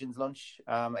have our Legends Lunch.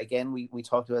 Again, we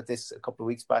talked about this a couple of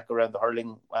weeks back around the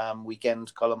hurling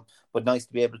weekend column, but nice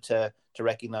to be able to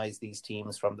recognise these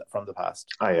teams from the past.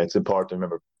 Yeah, it's important to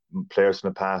remember players from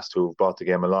the past who brought the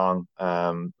game along,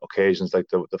 occasions like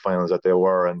the finals that they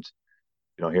were, and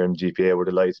here in the GPA, we're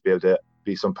delighted to be able to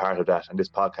be some part of that, and this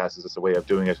podcast is just a way of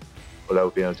doing it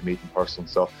without being able to meet in person.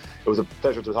 So it was a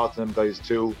pleasure to talk to them guys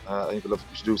too. I think we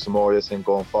should do some more of this thing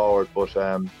going forward, but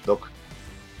look,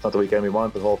 it's not the weekend we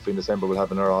want, but hopefully in December we'll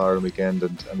have another All-Ireland weekend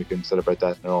and we can celebrate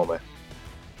that in our own way.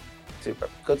 Super.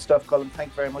 Good stuff, Colin. Thank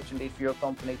you very much indeed for your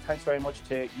company. Thanks very much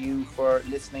to you for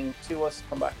listening to us.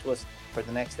 Come back to us for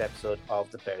the next episode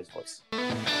of The Player's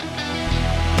Voice.